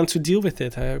a plan to deal with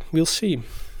it. We'll see.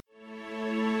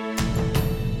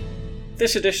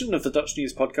 This edition of the Dutch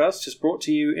News Podcast is brought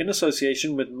to you in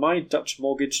association with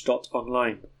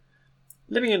MyDutchMortgage.online.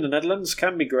 Living in the Netherlands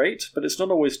can be great, but it's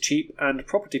not always cheap, and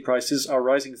property prices are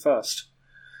rising fast.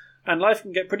 And life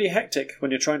can get pretty hectic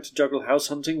when you're trying to juggle house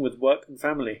hunting with work and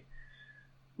family.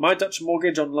 My Dutch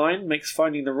Mortgage Online makes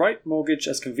finding the right mortgage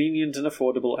as convenient and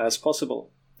affordable as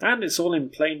possible. And it's all in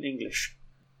plain English.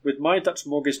 With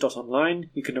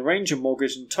MyDutchMortgage.online, you can arrange your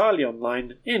mortgage entirely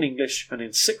online, in English, and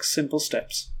in 6 simple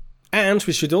steps. And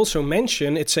we should also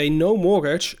mention it's a no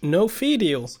mortgage, no fee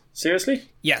deal. Seriously?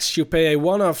 Yes, you pay a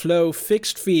one-off low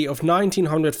fixed fee of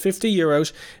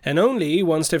 €1,950 and only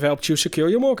once they've helped you secure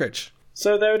your mortgage.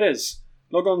 So there it is.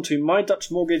 Log on to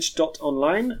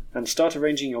MyDutchMortgage.online and start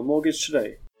arranging your mortgage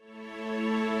today.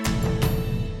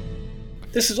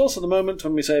 This is also the moment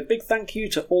when we say a big thank you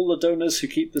to all the donors who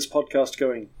keep this podcast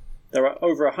going. There are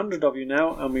over 100 of you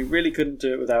now, and we really couldn't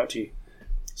do it without you.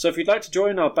 So if you'd like to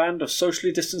join our band of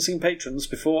socially distancing patrons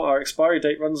before our expiry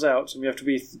date runs out and we have to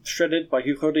be shredded by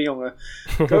Hugo de Jonge,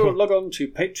 go and log on to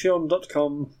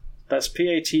patreon.com, that's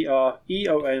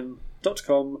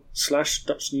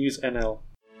patreon.com/DutchNewsNL.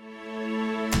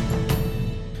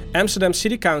 Amsterdam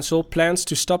City Council plans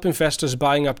to stop investors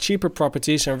buying up cheaper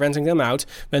properties and renting them out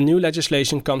when new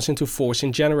legislation comes into force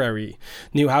in January.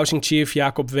 New housing chief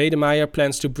Jacob Wedemeyer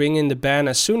plans to bring in the ban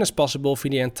as soon as possible for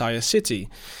the entire city.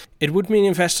 It would mean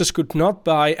investors could not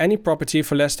buy any property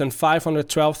for less than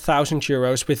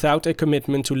 €512,000 without a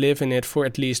commitment to live in it for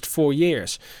at least 4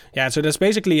 years. Yeah, so that's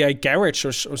basically a garage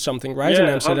or something, right, in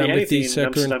Amsterdam with these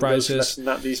current prices. Less than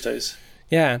that these days.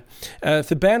 Yeah,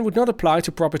 the ban would not apply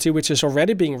to property which is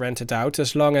already being rented out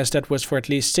as long as that was for at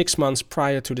least 6 months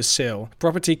prior to the sale.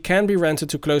 Property can be rented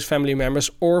to close family members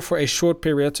or for a short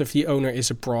period if the owner is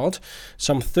abroad.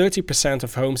 Some 30%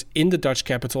 of homes in the Dutch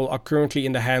capital are currently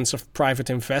in the hands of private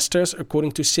investors,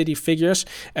 according to city figures,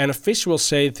 and officials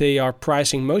say they are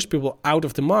pricing most people out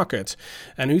of the market.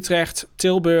 And Utrecht,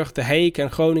 Tilburg, The Hague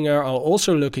and Groningen are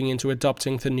also looking into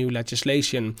adopting the new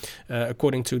legislation,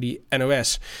 according to the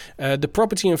NOS. The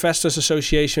Property Investors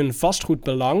Association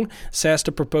Vastgoedbelang says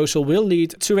the proposal will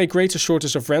lead to a greater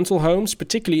shortage of rental homes,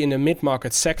 particularly in the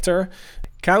mid-market sector.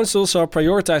 Councils are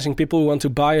prioritizing people who want to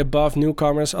buy above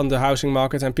newcomers on the housing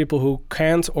market and people who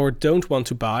can't or don't want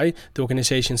to buy, the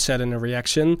organization said in a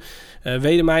reaction.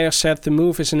 Wedemeyer said the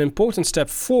move is an important step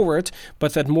forward,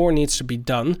 but that more needs to be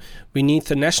done. We need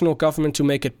the national government to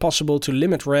make it possible to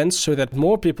limit rents so that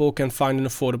more people can find an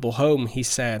affordable home, he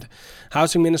said.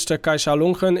 Housing Minister Kajsa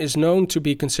Longen is known to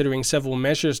be considering several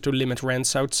measures to limit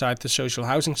rents outside the social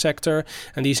housing sector,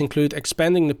 and these include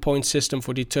expanding the point system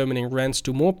for determining rents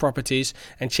to more properties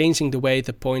and changing the way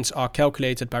the points are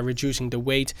calculated by reducing the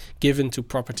weight given to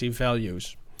property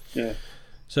values. Yeah.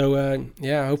 So,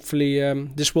 hopefully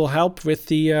this will help with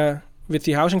the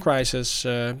housing crisis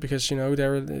because, you know,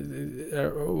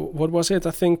 what was it?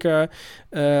 I think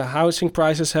housing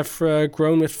prices have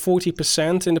grown with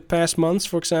 40% in the past months,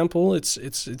 for example. It's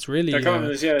really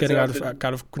getting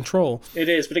out of control. It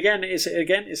is, but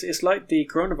it's like the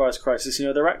coronavirus crisis. You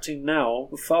know, they're acting now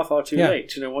far too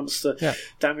late. You know, once the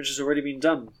damage has already been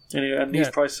done. And these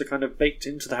prices are kind of baked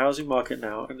into the housing market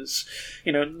now, and it's,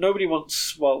 you know, nobody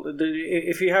wants. Well,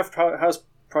 if you have house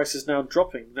prices now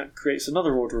dropping, that creates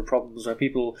another order of problems where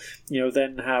people, you know,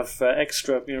 then have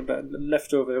extra, you know,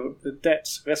 leftover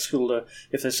debts, Restskulden,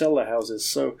 if they sell their houses.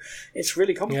 So it's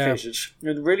really complicated.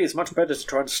 Yeah. And really, it's much better to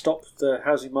try and stop the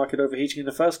housing market overheating in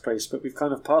the first place. But we've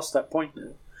kind of passed that point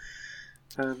now,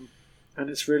 and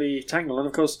it's really tangled. And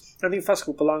of course, I think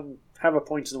Vastgoedbelang have a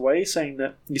point in a way, saying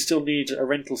that you still need a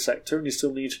rental sector and you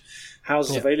still need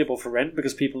houses available for rent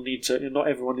because people need to. Not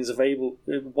everyone is available,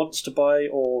 wants to buy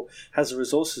or has the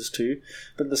resources to.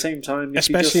 But at the same time,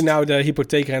 especially now the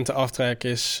hypotheekrenteaftrek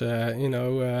is,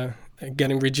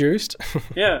 getting reduced.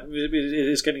 Yeah, it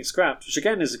is getting scrapped, which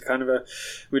again is a kind of a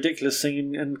ridiculous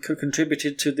thing and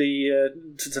contributed to the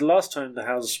last time the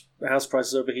house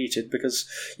prices overheated, because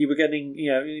you were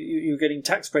getting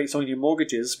tax breaks on your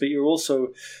mortgages, but you're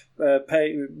also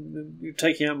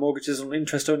taking out mortgages on an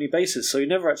interest-only basis, so you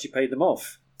never actually paid them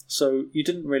off. So you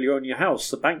didn't really own your house.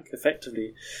 The bank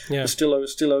effectively still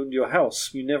owned your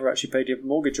house. You never actually paid your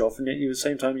mortgage off, and yet at the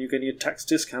same time you're getting a tax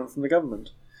discount from the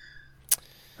government.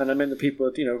 And that meant that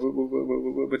people, you know,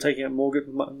 were taking out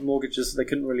mortgages that they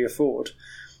couldn't really afford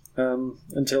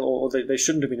or they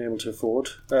shouldn't have been able to afford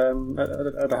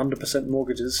at 100%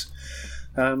 mortgages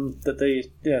that they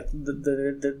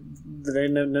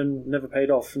never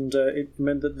paid off, and it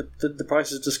meant that the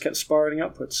prices just kept spiralling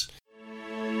upwards.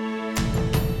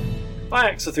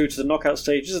 Ajax are through to the knockout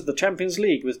stages of the Champions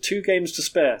League with 2 games to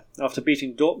spare after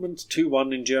beating Dortmund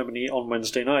 2-1 in Germany on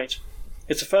Wednesday night.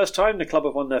 It's the first time the club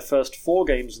have won their first 4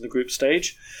 games in the group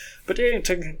stage, but Erik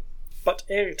ten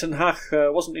Hag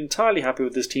wasn't entirely happy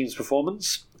with his team's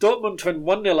performance. Dortmund went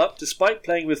 1-0 up despite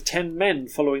playing with 10 men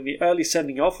following the early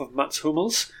sending off of Mats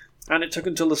Hummels, and it took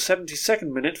until the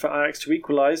 72nd minute for Ajax to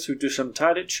equalise through Dusan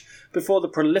Tadic before the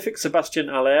prolific Sebastian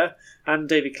Haller and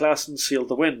Davy Klaassen sealed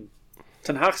the win.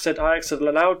 Ten Hag said Ajax had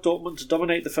allowed Dortmund to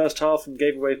dominate the first half and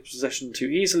gave away possession too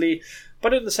easily,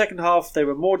 but in the second half they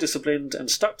were more disciplined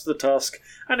and stuck to the task,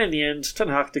 and in the end Ten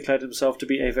Hag declared himself to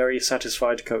be a very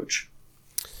satisfied coach.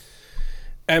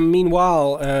 And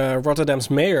meanwhile,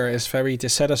 Rotterdam's mayor is very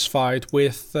dissatisfied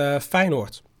with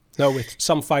Feyenoord. No, with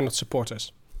some Feyenoord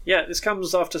supporters. Yeah, this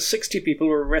comes after 60 people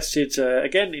were arrested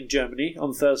again in Germany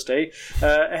on Thursday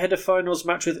ahead of Feyenoord's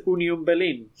match with Union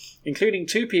Berlin, including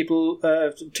two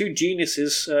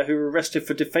geniuses who were arrested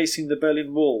for defacing the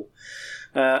Berlin Wall.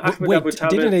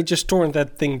 Didn't they just torn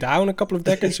that thing down a couple of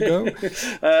decades ago?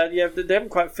 Yeah, they haven't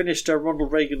quite finished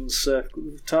Ronald Reagan's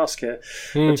task here,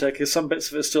 but some bits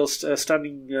of it are still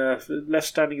left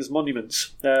standing as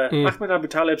monuments. Ahmed Abu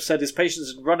Talib said his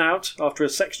patience had run out after a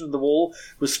section of the wall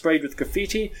was sprayed with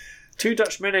graffiti. Two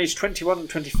Dutch men aged 21 and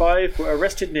 25 were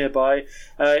arrested nearby.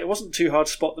 It wasn't too hard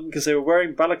to spot them because they were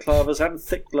wearing balaclavas and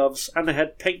thick gloves, and they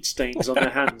had paint stains on their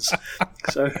hands.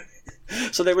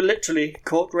 So they were literally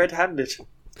caught red-handed.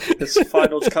 Because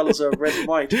Feyenoord's colours are red and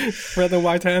white. Red and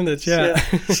white-handed, yeah.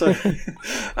 So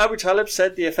Abu Talib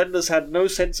said the offenders had no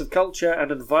sense of culture and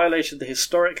had violated the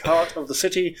historic heart of the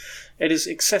city. It is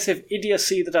excessive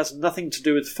idiocy that has nothing to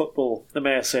do with football, the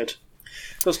mayor said.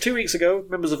 Because 2 weeks ago,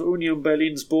 members of Union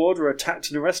Berlin's board were attacked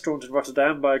in a restaurant in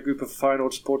Rotterdam by a group of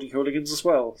Feyenoord supporting hooligans as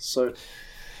well. So,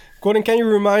 Gordon, can you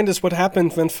remind us what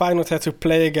happened when Feyenoord had to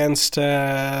play against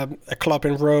a club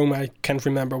in Rome? I can't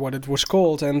remember what it was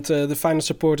called. And the Feyenoord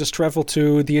supporters travelled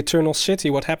to the Eternal City.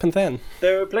 What happened then?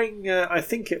 They were playing, I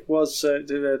think it was,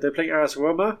 they were playing AS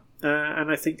Roma. And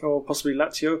I think, or possibly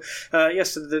Lazio.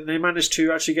 Yes, they managed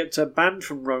to actually get banned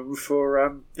from Rome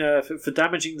for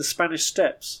damaging the Spanish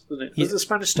Steps, wasn't it? Was it the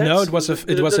Spanish Steps? No, it was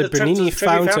a Bernini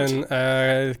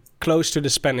fountain close to the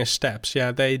Spanish Steps.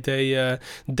 Yeah, they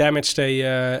damaged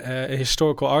a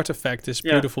historical artifact. This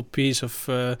beautiful piece of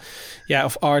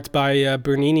art by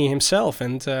Bernini himself,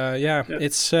 and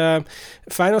it's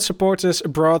Feyenoord supporters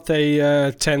abroad.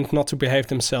 They tend not to behave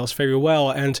themselves very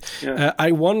well, and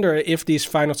I wonder if these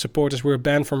Feyenoord supporters were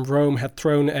banned from Rome had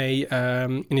thrown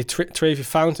in a Trevi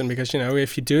fountain, because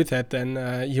if you do that,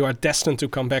 then you are destined to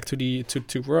come back to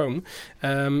Rome.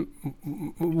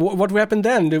 What happened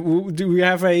then? Do we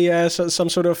have some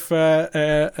sort of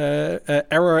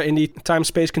error in the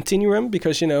time-space continuum?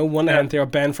 Because one hand they are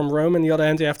banned from Rome, and the other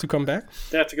hand they have to come back.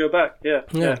 They have to go back,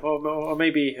 or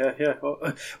maybe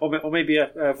or maybe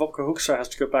Wopke Hoekstra has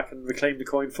to go back and reclaim the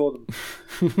coin for them,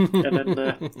 and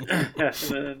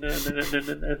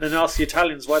then ask the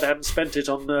Italians why they hadn't spent it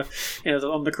on the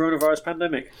coronavirus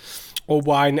pandemic, or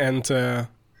wine and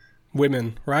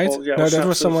women, right? No, that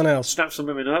was someone else. Snaps and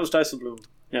women. No, that was Dijsselbloem.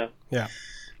 Yeah.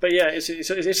 But yeah, it's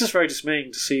just very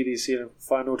dismaying to see these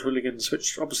Feyenoord hooligans,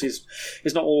 which obviously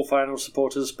is not all Feyenoord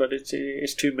supporters, but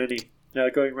it's too many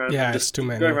going around. Yeah, it's too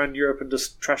many. Going around Europe and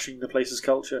just trashing the place's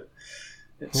culture.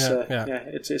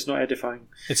 It's not edifying.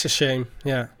 It's a shame.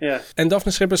 Yeah. Yeah. And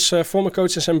Daphne Schipper's former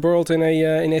coach is embroiled in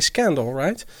a scandal,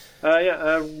 right?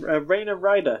 Rainer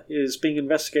Ryder is being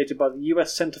investigated by the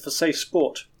US Center for Safe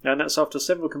Sport, and that's after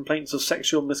several complaints of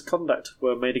sexual misconduct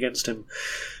were made against him.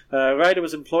 Ryder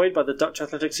was employed by the Dutch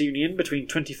Athletics Union between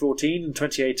 2014 and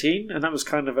 2018, and that was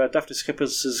kind of Daphne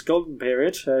Schipper's golden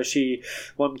period. She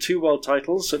won 2 world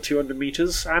titles at 200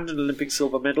 metres and an Olympic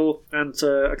silver medal, and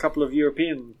a couple of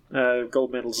European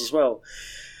gold medals as well.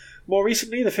 More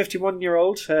recently, the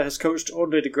 51-year-old has coached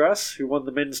André de Grasse, who won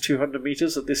the men's 200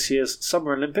 metres at this year's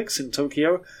Summer Olympics in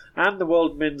Tokyo, and the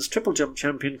world men's triple jump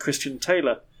champion Christian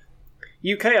Taylor.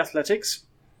 UK Athletics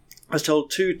has told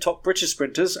 2 top British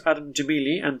sprinters, Adam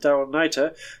Jamili and Darryl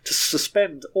Neiter, to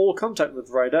suspend all contact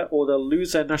with Ryder or they'll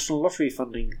lose their national lottery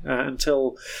funding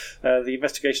until the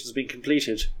investigation has been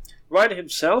completed. Ryder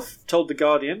himself told The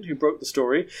Guardian, who broke the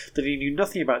story, that he knew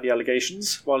nothing about the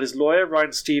allegations, while his lawyer,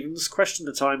 Ryan Stevens, questioned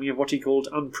the timing of what he called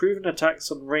unproven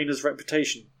attacks on Rainer's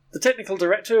reputation. The technical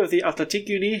director of the Atletiek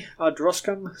Unie, Ard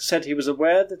Roskam, said he was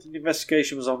aware that an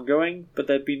investigation was ongoing, but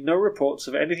there'd been no reports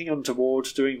of anything untoward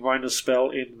during Rainer's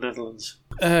spell in the Netherlands.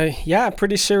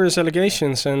 Pretty serious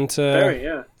allegations, and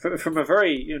from a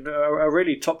very a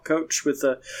really top coach with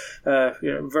a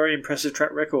very impressive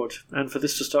track record, and for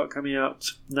this to start coming out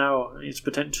now, it's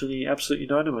potentially absolutely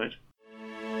dynamite.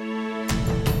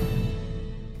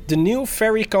 The new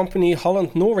ferry company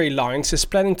Holland Norway Lines is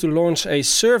planning to launch a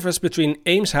service between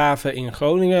Eemshaven in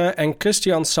Groningen and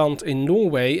Kristiansand in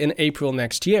Norway in April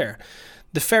next year.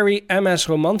 The ferry MS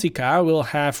Romantica will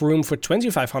have room for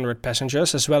 2,500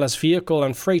 passengers, as well as vehicle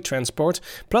and freight transport,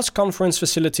 plus conference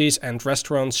facilities and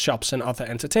restaurants, shops and other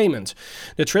entertainment.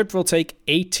 The trip will take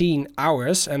 18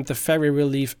 hours and the ferry will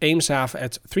leave Eemshaven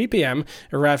at 3 p.m,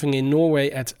 arriving in Norway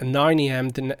at 9 a.m.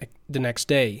 the next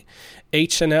day.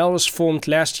 HNL was formed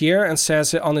last year and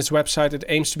says on its website it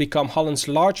aims to become Holland's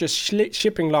largest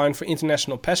shipping line for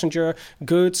international passenger,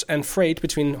 goods and freight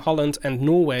between Holland and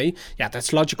Norway. Yeah,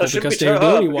 that's logical because they're the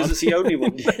only one. It's the only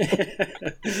one.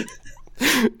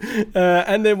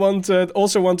 And they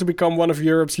also want to become one of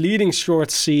Europe's leading short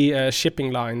sea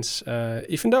shipping lines.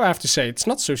 Even though I have to say it's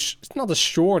not a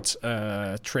short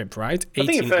trip, right? I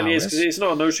think it fairly is because it's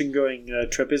not an ocean-going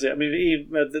trip, is it? I mean,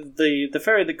 the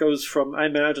ferry that goes from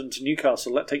IJmuiden to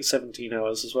Newcastle, that takes 17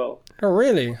 hours as well. Oh,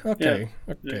 really? Okay.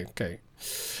 Yeah. Okay.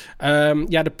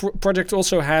 The project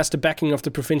also has the backing of the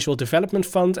Provincial Development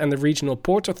Fund and the Regional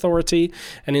Port Authority.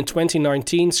 And in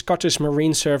 2019, Scottish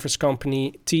marine service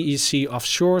company TEC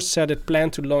Offshore said it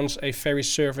planned to launch a ferry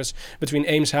service between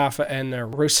Eemshaven and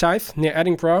Rosyth near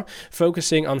Edinburgh,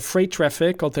 focusing on freight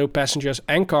traffic, although passengers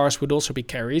and cars would also be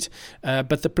carried.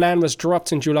 But the plan was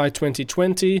dropped in July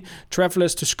 2020.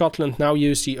 Travellers to Scotland now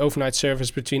use the overnight service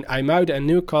between IJmuiden and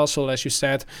Newcastle, as you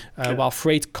said, while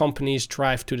freight companies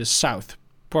drive to the south.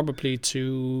 Probably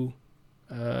to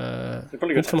Hoek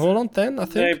van Holland then, I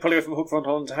think. Yeah, probably go from Hoek van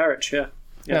Holland to Harwich,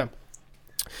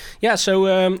 Yeah,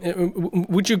 so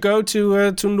would you go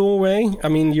to Norway? I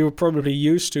mean, you're probably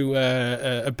used to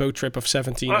a boat trip of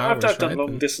 17 hours, I've done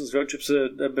long-distance road trips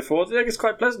before. I think it's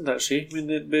quite pleasant, actually. I mean,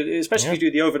 especially if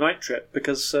you do the overnight trip,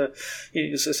 because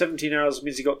 17 hours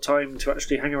means you got time to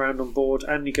actually hang around on board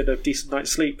and you get a decent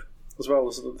night's sleep as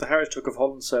well. So the Harwich Hook of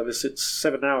Holland service, it's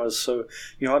 7 hours, so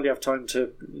you hardly have time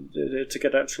to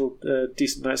get actual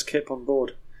decent night's kip on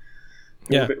board.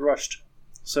 You're a bit rushed,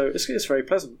 so it's very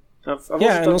pleasant.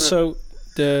 And also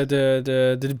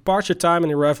the departure time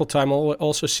and arrival time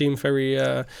also seem very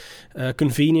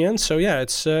convenient. So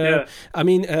it's. I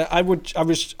mean, I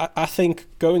think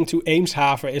going to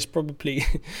Eemshaven is probably.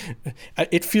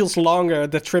 It feels longer.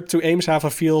 The trip to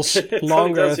Eemshaven feels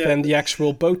longer than the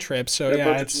actual boat trip. So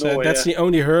it's Norway, that's the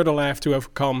only hurdle I have to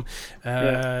overcome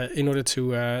in order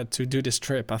to do this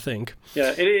trip, I think.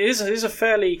 Yeah, it is a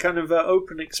fairly kind of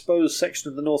open, exposed section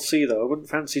of the North Sea, though. I wouldn't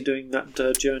fancy doing that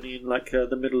journey in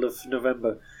the middle of November.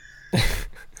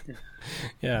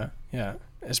 Yeah.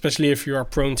 Especially if you are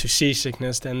prone to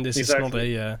seasickness, then this is not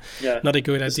a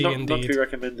good idea indeed. Not to be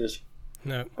recommended.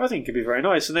 No, I think it'd be very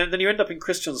nice, and then you end up in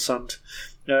Kristiansand,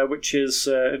 which is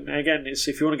again, it's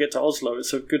if you want to get to Oslo,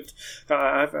 it's a good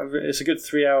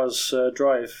 3 hours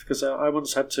drive, because I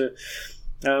once had to.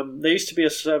 There used to be a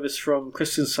service from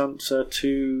Kristiansand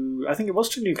to, I think it was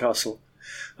to Newcastle.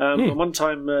 And one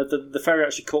time the ferry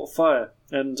actually caught fire,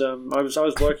 and I was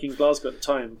working in Glasgow at the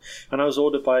time, and I was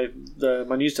ordered by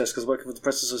my news desk, because I was working for the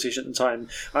Press Association at the time.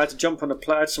 I had to jump on I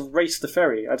had to race the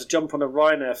ferry. I had to jump on a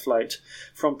Ryanair flight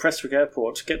from Prestwick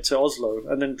Airport, get to Oslo,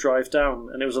 and then drive down,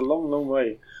 and it was a long, long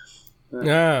way. And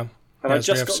I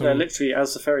just got there literally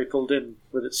as the ferry pulled in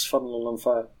with its funnel all on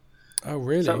fire. Oh,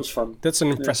 really? So that was fun. That's an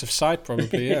impressive sight,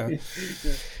 probably, yeah.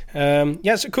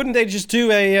 So couldn't they just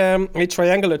do a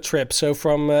triangular trip? So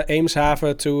from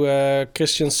Eemshaven to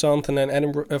Kristiansand and then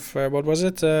Edinburgh, what was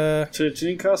it? To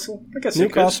Newcastle? I guess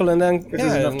Newcastle and then... If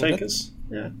there's enough takers.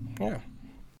 Yeah.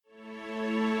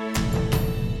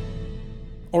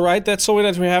 All right, that's all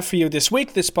that we have for you this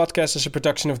week. This podcast is a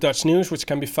production of Dutch News, which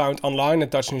can be found online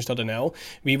at dutchnews.nl.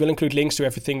 We will include links to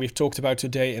everything we've talked about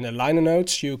today in the liner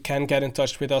notes. You can get in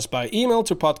touch with us by email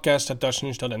to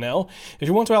podcast@dutchnews.nl. If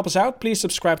you want to help us out, please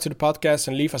subscribe to the podcast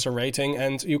and leave us a rating.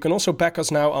 And you can also back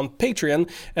us now on Patreon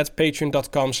at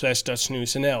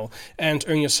patreon.com/dutchnewsnl and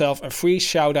earn yourself a free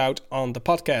shout out on the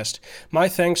podcast. My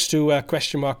thanks to I'm ?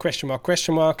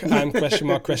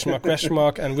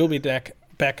 And we'll be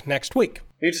back next week.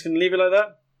 Are you just going to leave it like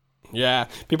that? Yeah,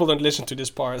 people don't listen to this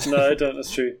part. No, I don't.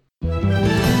 That's true.